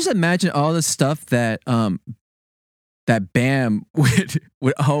 I just imagine all the stuff that that Bam would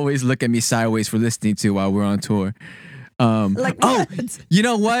always look at me sideways for listening to while we're on tour. Like what? You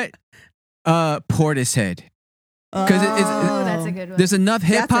know what? Portishead. Oh, that's a good one. There's enough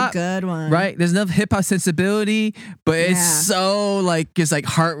hip That's a hop, good one. right? There's enough hip hop sensibility, but it's Yeah. so like just like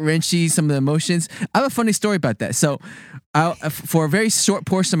heart wrenchy. Some of the emotions. I have a funny story about that. So, for a very short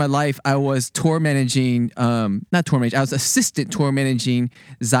portion of my life, I was tour managing. Not tour managing. I was assistant tour managing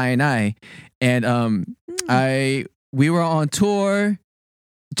Zion I, and we were on tour.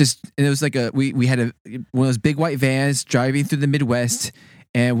 And it was like we had one of those big white vans driving through the Midwest,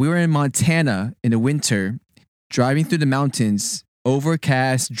 and we were in Montana in the winter, driving through the mountains,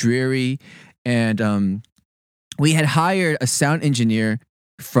 overcast, dreary, and we had hired a sound engineer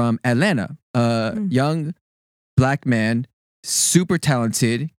from Atlanta, young black man, super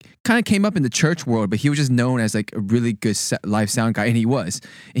talented, kind of came up in the church world, but he was just known as like a really good live sound guy, and he was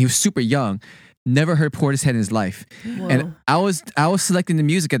super young. Never heard Portishead in his life. Whoa. And I was selecting the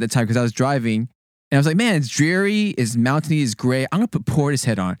music at the time because I was driving, and I was like, man, it's dreary, it's mountainy, it's gray. I'm gonna put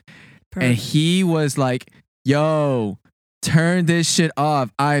Portishead on. And he was like, yo, turn this shit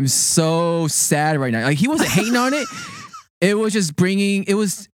off. I'm so sad right now. Like, he wasn't hating on it. It was just bringing. It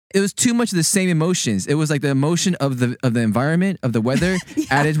was too much of the same emotions. It was like the emotion of the environment, of the weather,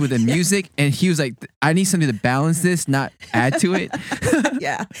 added with the music. And he was like, I need something to balance this, not add to it.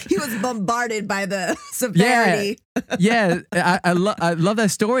 Yeah, he was bombarded by the severity. Yeah. I love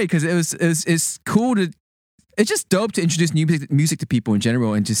that story because it's cool to. It's just dope to introduce new music to people in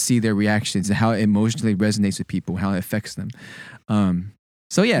general and just see their reactions and how it emotionally resonates with people, how it affects them.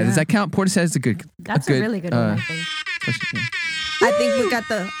 So yeah, does that count? Portishead is a good. That's a really good one, I think. Question, yeah. I think we got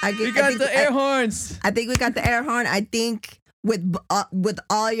the. We got the air horns. I think we got the air horn. I think with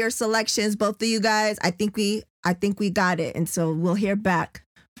all your selections, both of you guys, I think we got it, and so we'll hear back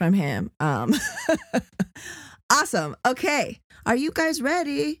from him. Awesome. Okay, are you guys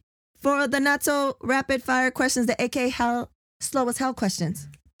ready for the not so rapid fire questions, the AK slow as hell questions?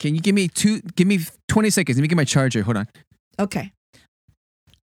 Can you give me 20 seconds? Let me get my charger. Hold on. Okay.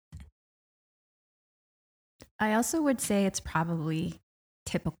 I also would say it's probably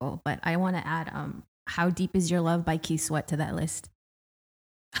typical, but I want to add How Deep Is Your Love by Keith Sweat to that list.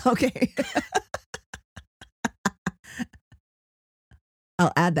 Okay.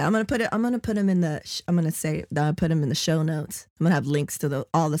 I'll add that. I'm gonna put him in the. I'm gonna say that I put him in the show notes. I'm gonna have links to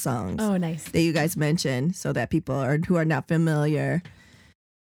all the songs. Oh, nice. That you guys mentioned, so that people who are not familiar,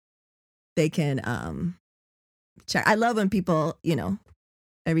 they can check. I love when people,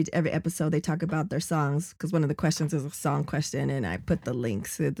 every episode they talk about their songs, because one of the questions is a song question, and I put the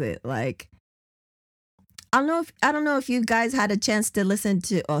links with it. Like, I don't know if you guys had a chance to listen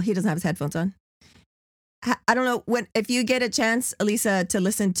to. Oh, he doesn't have his headphones on. I don't know if you get a chance, Elisa, to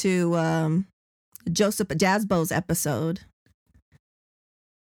listen to Joseph Jazzbo's episode.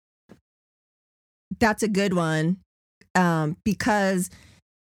 That's a good one, because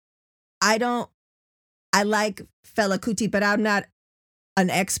I like Fela Kuti, but I'm not an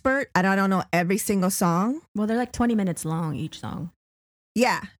expert. I don't know every single song. Well, they're like 20 minutes long, each song.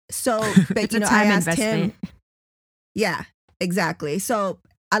 Yeah. So, but I asked him. Yeah, exactly. So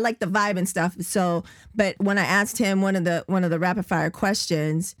I like the vibe and stuff. So, but when I asked him one of the rapid fire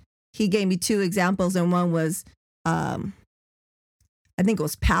questions, he gave me two examples, and one was, I think it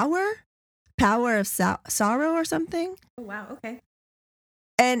was Power of Sorrow or something. Oh wow, okay.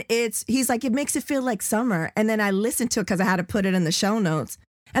 And he's like, it makes it feel like summer. And then I listened to it because I had to put it in the show notes,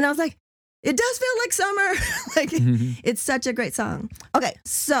 and I was like, it does feel like summer. It's such a great song. Okay,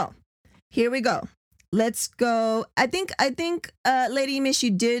 so here we go. Let's go. I think, Lady Mish,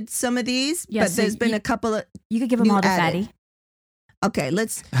 you did some of these, Yeah, but so there's been a couple of. You could give them You all to added. Fatty. Okay,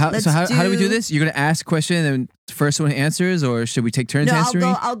 let's. How do we do this? You're gonna ask a question and then the first one answers, or should we take turns No, answering?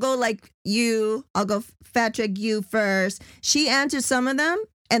 I'll go like you. I'll go Patrick, you first. She answered some of them,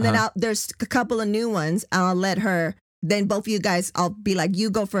 and then there's a couple of new ones. I'll let her. Then both of you guys, I'll be like, you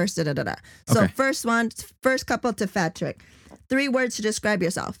go first. Da, da, da, da. So Okay. first couple to Patrick. 3 words to describe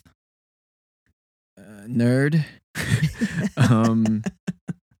yourself. Nerd.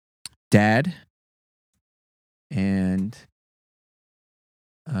 Dad. And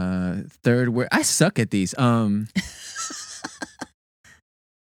third word. I suck at these.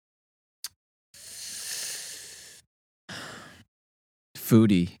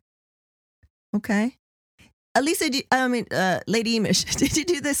 Foodie. Okay. Elisa, Lady Emish, did you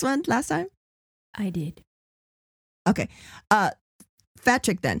do this one last time? I did. Okay.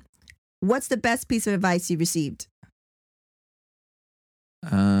 Patrick, then. What's the best piece of advice you received?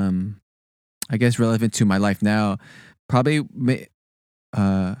 I guess relevant to my life now, probably.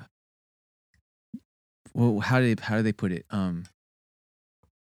 Well, how do they put it?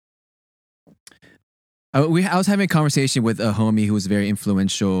 I was having a conversation with a homie who was a very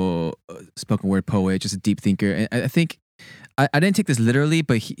influential spoken word poet, just a deep thinker. And I think I didn't take this literally,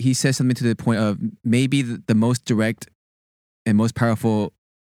 but he said something to the point of maybe the most direct and most powerful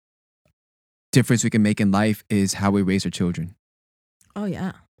difference we can make in life is how we raise our children. Oh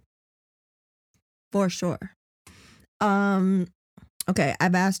yeah. For sure. Okay,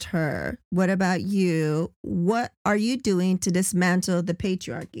 I've asked her, what about you? What are you doing to dismantle the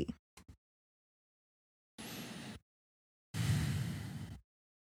patriarchy?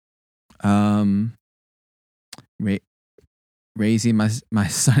 Raising my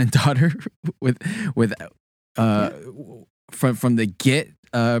son and daughter with from the get,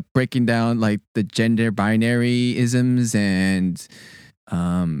 breaking down like the gender binary isms and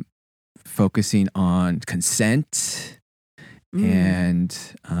focusing on consent and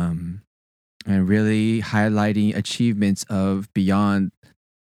really highlighting achievements of beyond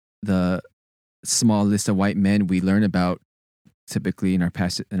the small list of white men we learn about typically in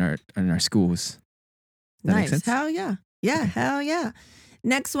our schools. That makes Nice. sense? Hell yeah. Yeah, hell yeah.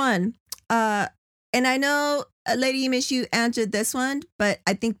 Next one. And I know, Lady Mish, you answered this one, but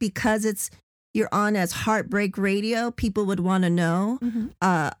I think because you're on as Heartbreak Radio, people would want to know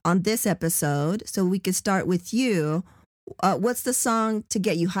on this episode. So we could start with you. What's the song to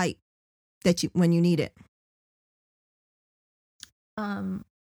get you hype when you need it?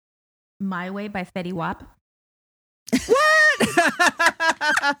 My Way by Fetty Wap. What?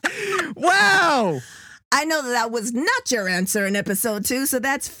 Wow! I know that was not your answer in episode 2, so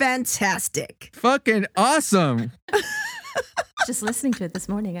that's fantastic. Fucking awesome! Just listening to it this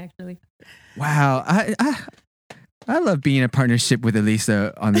morning, actually. Wow, I love being in a partnership with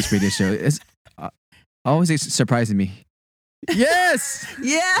Elisa on this radio show. It's always surprising me. Yes.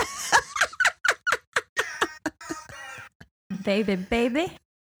 Yeah. Baby.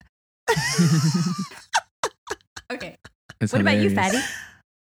 Okay. That's What about you, hilarious. Fatty?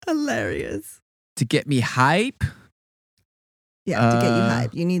 Hilarious. To get me hype? Yeah, to get you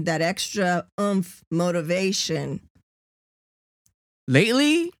hype. You need that extra motivation.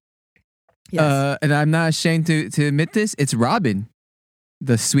 Lately, Yes. and I'm not ashamed to admit this, it's Robin,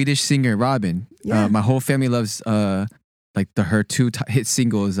 the Swedish singer Robin. Yeah. My whole family loves like her two hit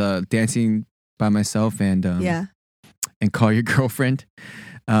singles, "Dancing by Myself" and Yeah. and "Call Your Girlfriend."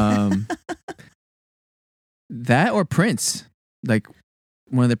 That or Prince, like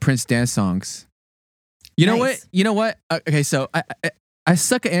one of the Prince dance songs. You know Nice. what? You know what? Okay, so I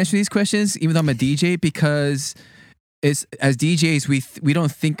suck at answering these questions, even though I'm a DJ, because as DJs we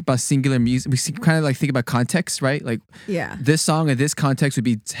don't think about singular music. We kind of like think about context, right? Like Yeah. this song in this context would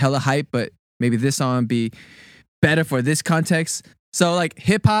be hella hype, but maybe this song would be better for this context. So like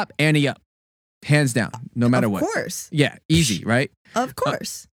hip hop, ante up, hands down, no matter what. Of course. Yeah, easy, right? Of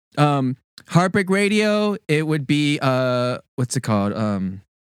course. Heartbreak Radio, it would be what's it called?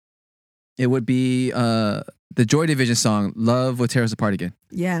 It would be the Joy Division song "Love Will Tear Us Apart Again."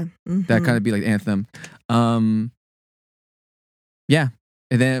 Yeah. Mhm. That kind of be like anthem. Yeah,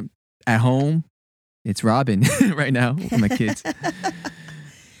 and then at home, it's Robin right now with my kids.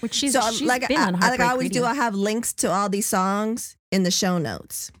 Which she's So been like on I Heartbreak always Radio. do, I have links to all these songs in the show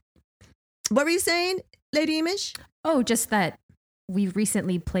notes. What were you saying, Lady Imish? Oh, just that we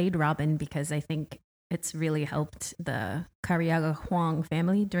recently played Robin because I think it's really helped the Cariaga Huang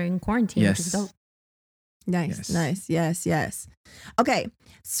family during quarantine, which is Yes. dope. Nice, Yes. nice, yes. Okay,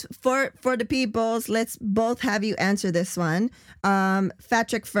 for the peoples, let's both have you answer this one.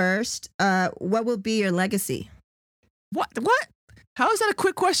 Patrick first. What will be your legacy? What? How is that a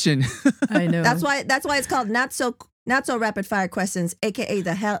quick question? I know. That's why it's called not so rapid fire questions, aka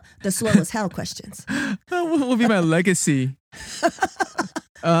the slow as hell questions. What will be my legacy?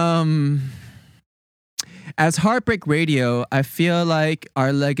 As Heartbreak Radio, I feel like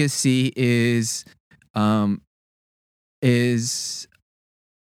our legacy is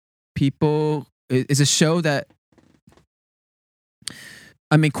people is a show that,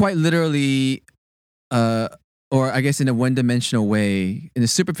 I mean, quite literally, or I guess in a one-dimensional way, in a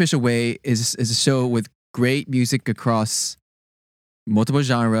superficial way, is a show with great music across multiple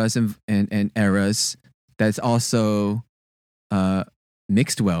genres and eras. That's also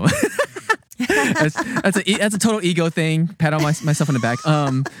mixed well. that's a total ego thing. Pat on myself on the back.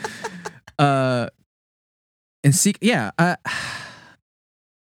 And seek. Yeah. I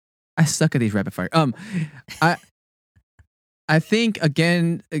suck at these rapid fire. I think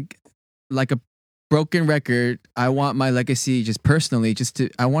again, like a broken record. I want my legacy, just personally,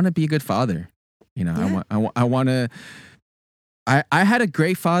 I want to be a good father. You know, Yeah. I want to. I had a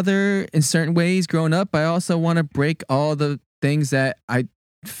great father in certain ways growing up. I also want to break all the things that I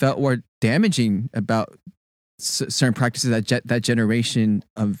felt were damaging about certain practices that generation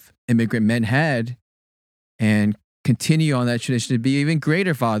of immigrant men had, and continue on that tradition to be even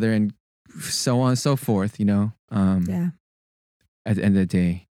greater, Father, and so on and so forth, you know. Yeah. At the end of the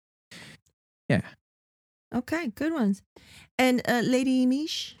day. Yeah. Okay, good ones. And Lady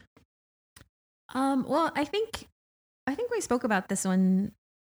Mish? Well, I think we spoke about this one.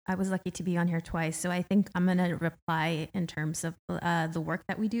 I was lucky to be on here twice, so I think I'm gonna reply in terms of the work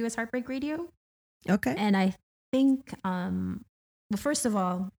that we do as Heartbreak Radio. Okay. And I think, well, first of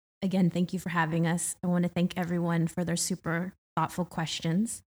all, again, thank you for having us. I want to thank everyone for their super thoughtful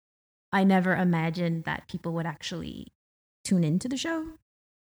questions. I never imagined that people would actually tune into the show.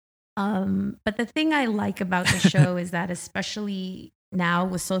 But the thing I like about the show is that, especially now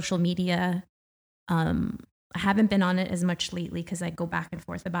with social media, I haven't been on it as much lately because I go back and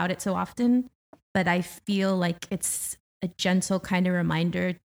forth about it so often, but I feel like it's a gentle kind of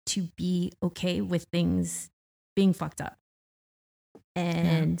reminder to be okay with things being fucked up.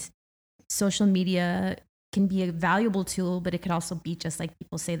 And social media can be a valuable tool, but it could also be, just like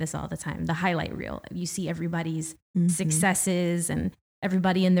people say this all the time, the highlight reel. You see everybody's successes and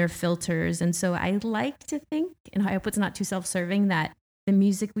everybody in their filters. And so I like to think, and I hope it's not too self-serving, that the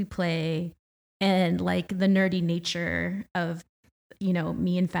music we play and like the nerdy nature of, you know,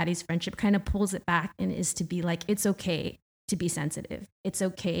 me and Fatty's friendship kind of pulls it back and is to be like, it's okay to be sensitive. It's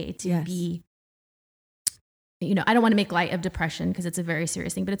okay to be, you know, I don't want to make light of depression because it's a very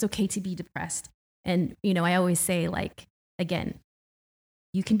serious thing, but it's okay to be depressed. And, you know, I always say, like, again,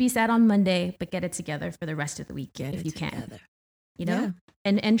 you can be sad on Monday, but get it together for the rest of the week if you can, you know,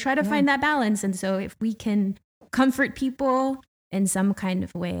 and try to find that balance. And so if we can comfort people in some kind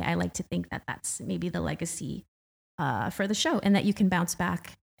of way, I like to think that that's maybe the legacy for the show, and that you can bounce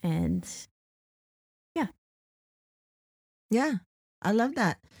back. And yeah, I love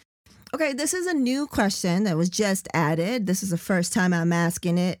that. Okay, this is a new question that was just added. This is the first time I'm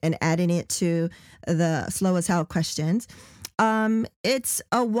asking it and adding it to the Slow as Hell questions. It's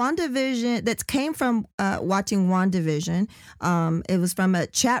a WandaVision that came from watching WandaVision. It was from a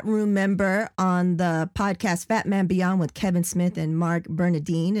chat room member on the podcast Fat Man Beyond with Kevin Smith and Mark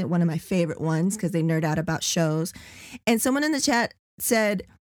Bernardine, one of my favorite ones because they nerd out about shows. And someone in the chat said,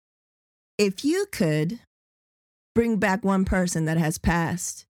 if you could bring back one person that has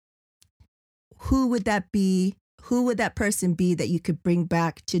passed, who would that be? Who would that person be that you could bring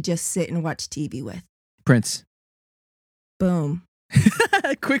back to just sit and watch TV with? Prince. Boom.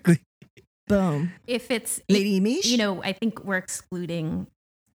 Quickly. Boom. If it's Lady Mish? you know, I think we're excluding,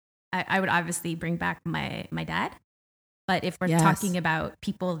 I would obviously bring back my dad. But if we're talking about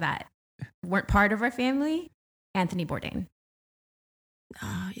people that weren't part of our family, Anthony Bourdain.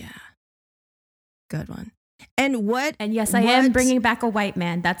 Oh, yeah. Good one. And what? And yes, I am bringing back a white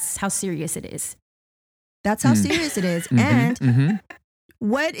man. That's how serious it is. That's how serious it is. And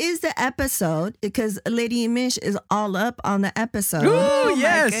what is the episode? Because Lady Mish is all up on the episode. Oh,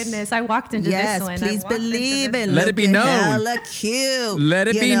 yes. My goodness. I walked into this one. Please believe it. Let it be known. Hella cute. Let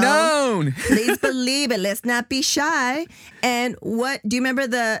it be known. Please believe it. Let's not be shy. And what, do you remember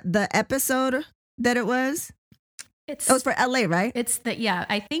the episode that it was? It was for LA, right? It's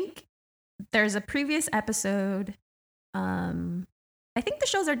I think there's a previous episode. I think the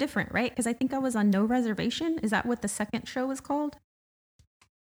shows are different, right? Because I think I was on No Reservation. Is that what the second show was called?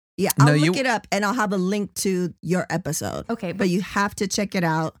 Yeah, I'll look it up and I'll have a link to your episode. Okay. But you have to check it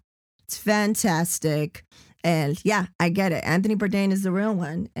out. It's fantastic. And yeah, I get it. Anthony Bourdain is the real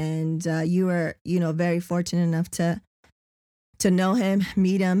one. And you were, very fortunate enough to know him,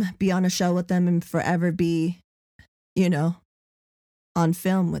 meet him, be on a show with him, and forever be, on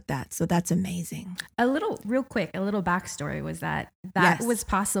film with that. So that's amazing. Real quick, a little backstory was that was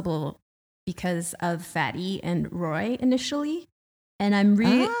possible because of Fatty and Roy initially. And I'm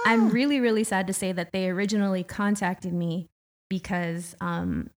really, really sad to say that they originally contacted me because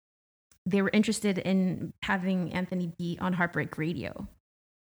they were interested in having Anthony be on Heartbreak Radio.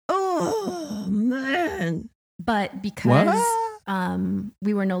 Oh, man. But because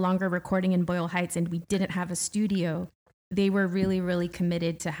we were no longer recording in Boyle Heights and we didn't have a studio, they were really, really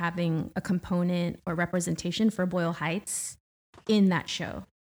committed to having a component or representation for Boyle Heights in that show.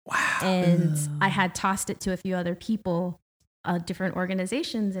 Wow. And I had tossed it to a few other people, different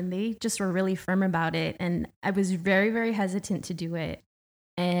organizations, and they just were really firm about it. And I was very, very hesitant to do it.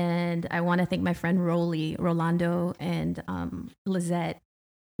 And I want to thank my friend Rolando and Lizette,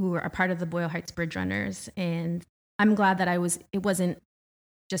 who are a part of the Boyle Heights Bridge Runners. And I'm glad that it wasn't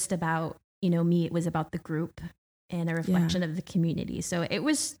just about, me, it was about the group and a reflection of the community. So it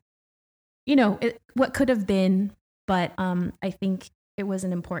was, what could have been, but I think it was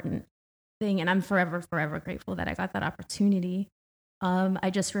an important thing, and I'm forever grateful that I got that opportunity. I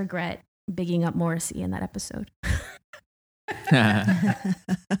just regret bigging up Morrissey in that episode.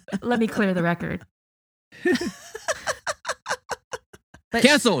 Let me clear the record. But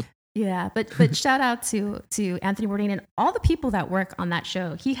Canceled. yeah, but shout out to Anthony Bourdain and all the people that work on that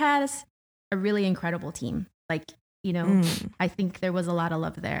show. He has a really incredible team. Like, you know, I think there was a lot of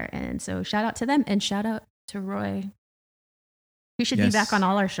love there. And so shout out to them and shout out to Roy. He should be back on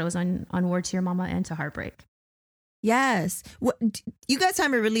all our shows on Word to Your Mama and to Heartbreak. Yes. What, you guys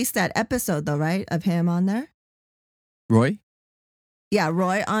haven't released that episode though, right? Of him on there? Roy? Yeah,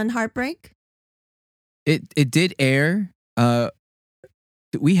 Roy on Heartbreak. It did air. I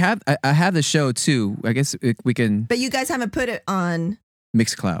have the show too. I guess we can. But you guys haven't put it on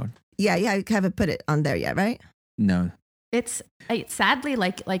Mixcloud. Yeah, you haven't put it on there yet, right? No. It's sadly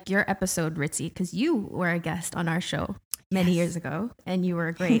like your episode, Ritzy, because you were a guest on our show many years ago, and you were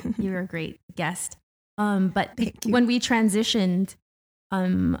a great guest. But when we transitioned,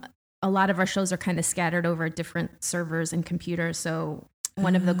 a lot of our shows are kind of scattered over different servers and computers. So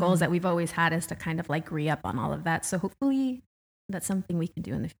one of the goals that we've always had is to kind of like re-up on all of that. So hopefully that's something we can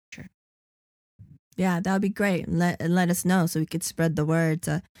do in the future. Yeah, that would be great. Let us know so we could spread the word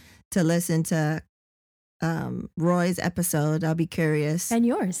to listen to Roy's episode. I'll be curious. And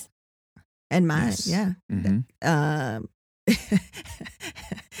yours. And mine, yes. Yeah. Mm-hmm.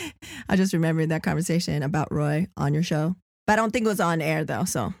 I just remembered that conversation about Roy on your show. But I don't think it was on air though,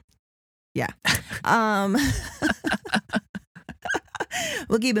 so yeah.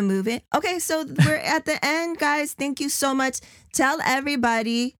 We'll keep it moving. Okay, so we're at the end, guys. Thank you so much. Tell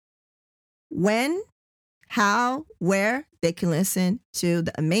everybody when, how, where they can listen to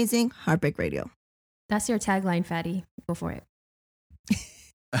the amazing Heartbreak Radio. That's your tagline, Fatty. Go for it.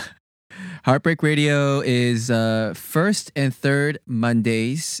 Heartbreak Radio is first and third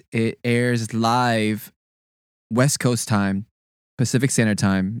Mondays. It airs live West Coast time, Pacific Standard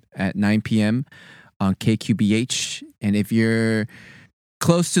Time at 9 p.m. on KQBH. And if you're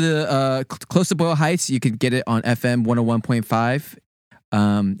close to Boyle Heights, you can get it on FM 101.5.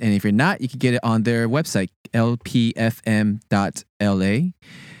 And if you're not, you can get it on their website, lpfm.la.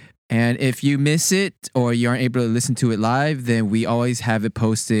 And if you miss it or you aren't able to listen to it live, then we always have it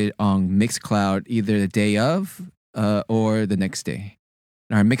posted on Mixcloud either the day of or the next day.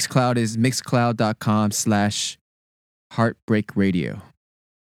 And our Mixcloud is mixcloud.com/heartbreakradio.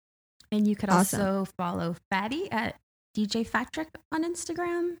 And you could also follow Fatty at DJ Fatrick on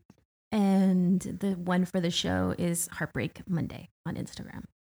Instagram. And the one for the show is Heartbreak Monday on Instagram.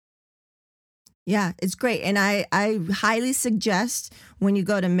 Yeah, it's great. And I highly suggest when you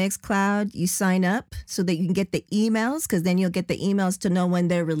go to Mixcloud, you sign up so that you can get the emails, because then you'll get the emails to know when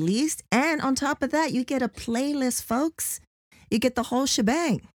they're released. And on top of that, you get a playlist, folks. You get the whole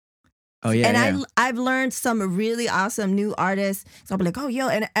shebang. Oh, yeah. And I've learned some really awesome new artists. So I'll be like, oh, yo.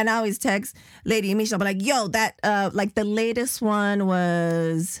 And I always text Lady Misha. I'll be like, yo, that, like the latest one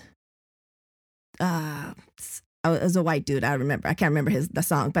was... it was a white dude. I can't remember the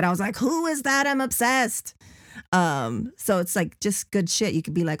song, but I was like, who is that? I'm obsessed. So it's like just good shit. You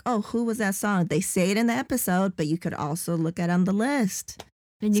could be like, oh, who was that song? They say it in the episode, but you could also look at it on the list.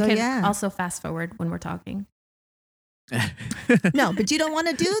 And you can also fast forward when we're talking. No, but you don't want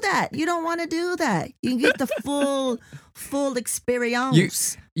to do that. You don't want to do that. You can get the full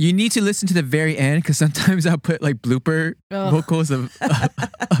experience. You need to listen to the very end, because sometimes I'll put like blooper vocals of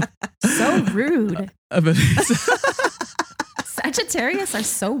so rude. Sagittarius are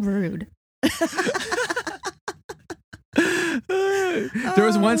so rude. There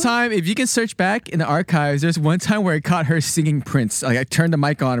was one time, if you can search back in the archives, there's one time where I caught her singing Prince. Like I turned the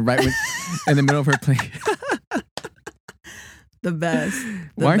mic on right in the middle of her playing. The best.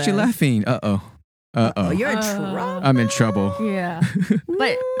 Why aren't you laughing? Uh-oh. You're in trouble. I'm in trouble. Yeah.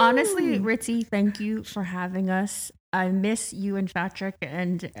 But honestly, Ritzy, thank you for having us. I miss you and Patrick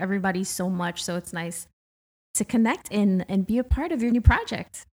and everybody so much. So it's nice to connect and be a part of your new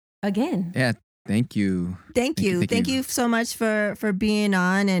project again. Yeah. Thank you. Thank you so much for being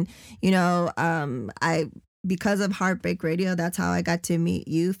on. And, because of Heartbreak Radio, that's how I got to meet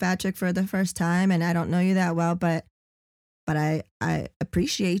you, Patrick, for the first time. And I don't know you that well, but I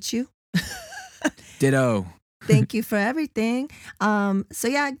appreciate you. Ditto. Thank you for everything. So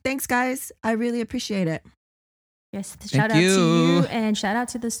yeah, thanks guys. I really appreciate it. Yes, shout out to you and shout out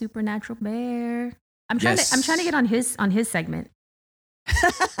to the Supernatural Bear. I'm trying to get on his segment.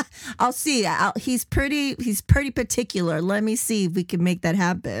 I'll see. He's pretty particular. Let me see if we can make that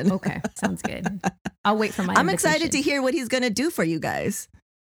happen. Okay, sounds good. I'll wait for my I'm excited to hear what he's going to do for you guys.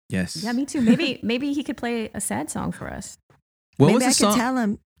 Yes. Yeah, me too. Maybe he could play a sad song for us. What Maybe was I the can song? tell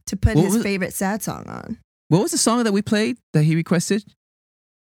him to put What his was- favorite sad song on. What was the song that we played that he requested?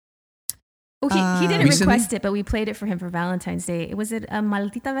 Oh, he didn't Recently? request it, but we played it for him for Valentine's Day. Was it a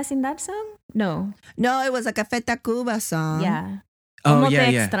Maldita Vecindad song? No. No, it was a Café Tacuba song. Yeah. Oh Como yeah,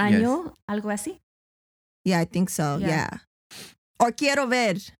 te yeah. extraño, algo así. Yeah, I think so. Yeah. Yeah. Or Quiero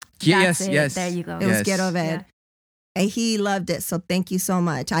Ver. Yes, That's it. yes. There you go. It was Yes. Quiero Ver. Yeah. And he loved it. So thank you so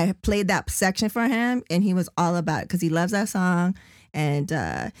much. I played that section for him and he was all about it because he loves that song. And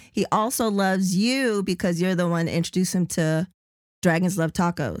he also loves you because you're the one that introduced him to Dragons Love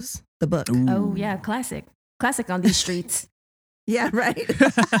Tacos, the book. Ooh. Oh, yeah. Classic. Classic on these streets. Yeah, right.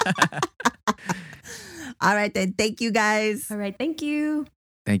 All right, then. Thank you, guys. All right. Thank you.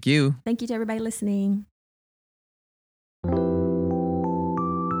 Thank you. Thank you to everybody listening.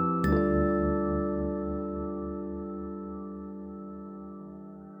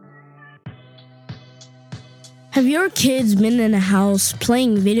 Have your kids been in a house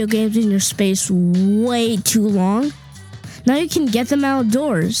playing video games in your space way too long? Now you can get them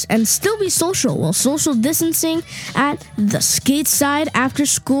outdoors and still be social while social distancing at the skate side after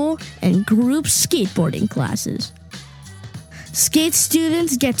school and group skateboarding classes. Skate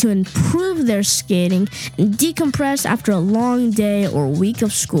students get to improve their skating and decompress after a long day or week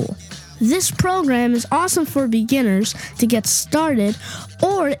of school. This program is awesome for beginners to get started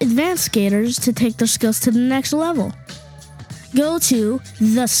or advanced skaters to take their skills to the next level. Go to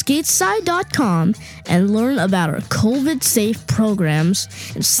theskateside.com and learn about our COVID-safe programs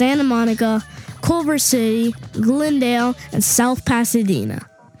in Santa Monica, Culver City, Glendale, and South Pasadena.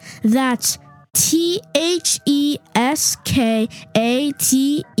 That's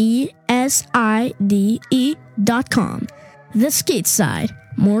theskateside.com. The Skate Side.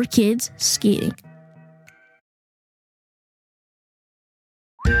 More kids skating.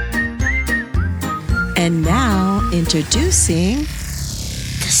 And now, introducing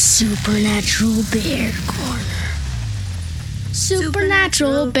The Supernatural Bear Corner.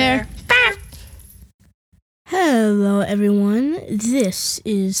 Supernatural Bear. Hello, everyone. This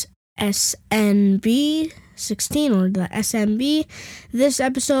is SNB 16 or the SMB. This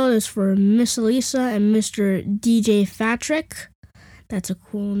episode is for Miss Elisa and Mr. DJ Fatrick. That's a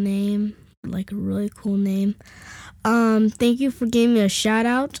cool name, like a really cool name. Thank you for giving me a shout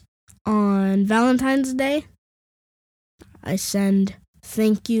out on Valentine's Day. I send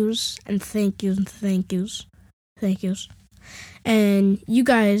thank yous and thank yous and thank yous. Thank yous. And you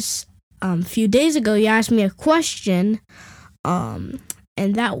guys, a few days ago, you asked me a question, and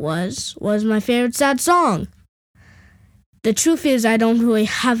that was my favorite sad song? The truth is, I don't really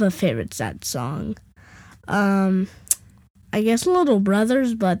have a favorite sad song. I guess Little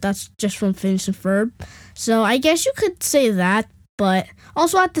Brothers, but that's just from Phineas and Ferb. So I guess you could say that, but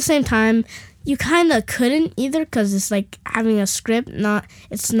also at the same time, you kind of couldn't either because it's like having a script.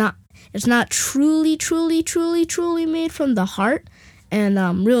 It's not truly made from the heart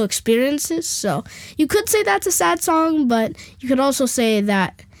and real experiences. So you could say that's a sad song, but you could also say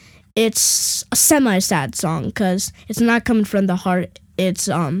that it's a semi-sad song because it's not coming from the heart. It's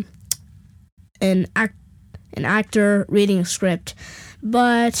an actor reading a script.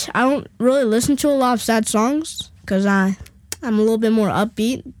 But I don't really listen to a lot of sad songs because I'm a little bit more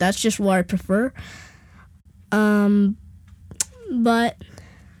upbeat. That's just what I prefer. But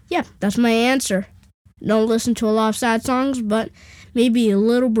yeah, that's my answer. Don't listen to a lot of sad songs, but maybe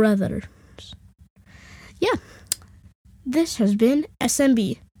Little Brothers. Yeah, this has been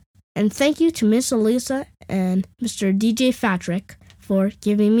SMB. And thank you to Miss Elisa and Mr. DJ Fatrick for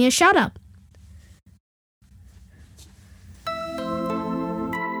giving me a shout out.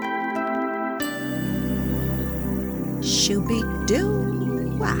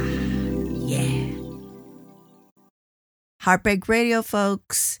 Shooby-Doo. Yeah. Heartbreak Radio,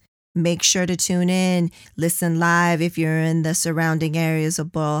 folks. Make sure to tune in. Listen live if you're in the surrounding areas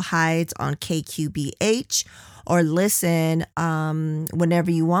of Boyle Heights on KQBH, or listen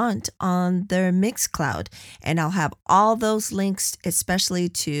whenever you want on their Mixcloud. And I'll have all those links, especially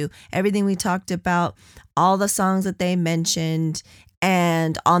to everything we talked about, all the songs that they mentioned,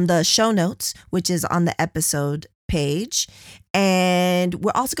 and on the show notes, which is on the episode page. And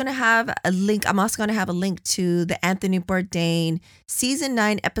we're also going to have a link. I'm also going to have a link to the Anthony Bourdain Season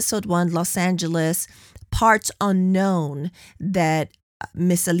 9, Episode 1, Los Angeles, Parts Unknown, that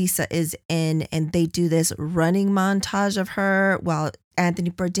Miss Elisa is in. And they do this running montage of her while Anthony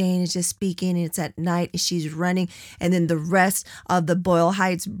Bourdain is just speaking, and it's at night, and she's running, and then the rest of the Boyle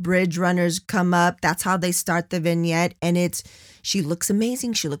Heights bridge runners come up. That's how they start the vignette, and she looks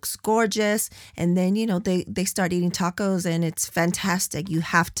amazing. She looks gorgeous, and then they start eating tacos, and it's fantastic. You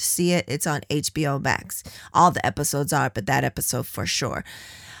have to see it. It's on HBO Max. All the episodes are, but that episode for sure.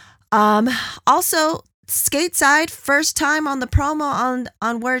 Also, Skateside, first time on the promo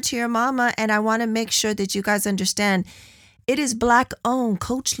on Word to Your Mama, and I want to make sure that you guys understand. It is Black owned.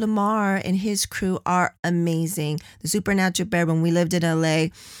 Coach Lamar and his crew are amazing. The Supernatural Bear, when we lived in LA,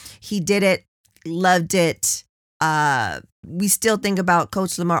 he did it, loved it. We still think about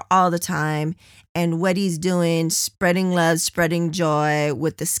Coach Lamar all the time and what he's doing, spreading love, spreading joy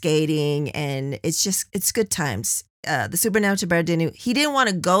with the skating. And it's good times. The Supernatural Bear he didn't want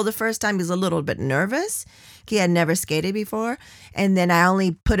to go the first time. He was a little bit nervous. He had never skated before. And then I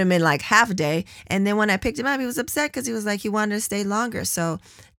only put him in like half a day. And then when I picked him up, he was upset because he was like, he wanted to stay longer. So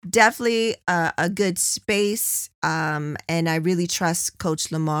definitely a good space. And I really trust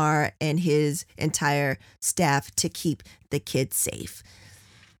Coach Lamar and his entire staff to keep the kids safe.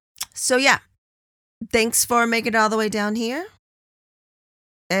 So yeah, thanks for making it all the way down here.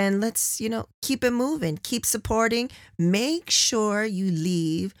 And let's, keep it moving, keep supporting. Make sure you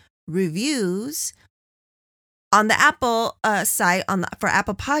leave reviews on the Apple site for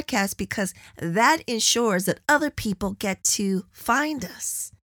Apple Podcasts, because that ensures that other people get to find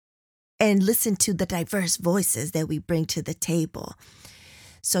us and listen to the diverse voices that we bring to the table.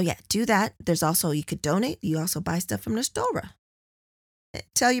 So yeah, do that. There's also, you could donate. You also buy stuff from the store.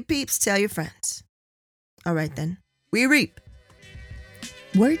 Tell your peeps, tell your friends. All right then, we reap.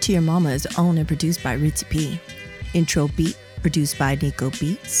 Word to Your Mama is owned and produced by Ritzy P. Intro beat produced by Nico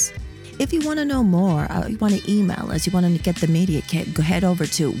Beats. If you want to know more, you want to email us, you want to get the media kit, go head over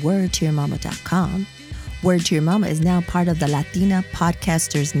to wordtoyourmama.com. Word to Your Mama is now part of the Latina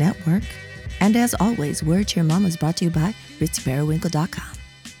Podcasters Network. And as always, Word to Your Mama is brought to you by RitzPeriwinkle.com.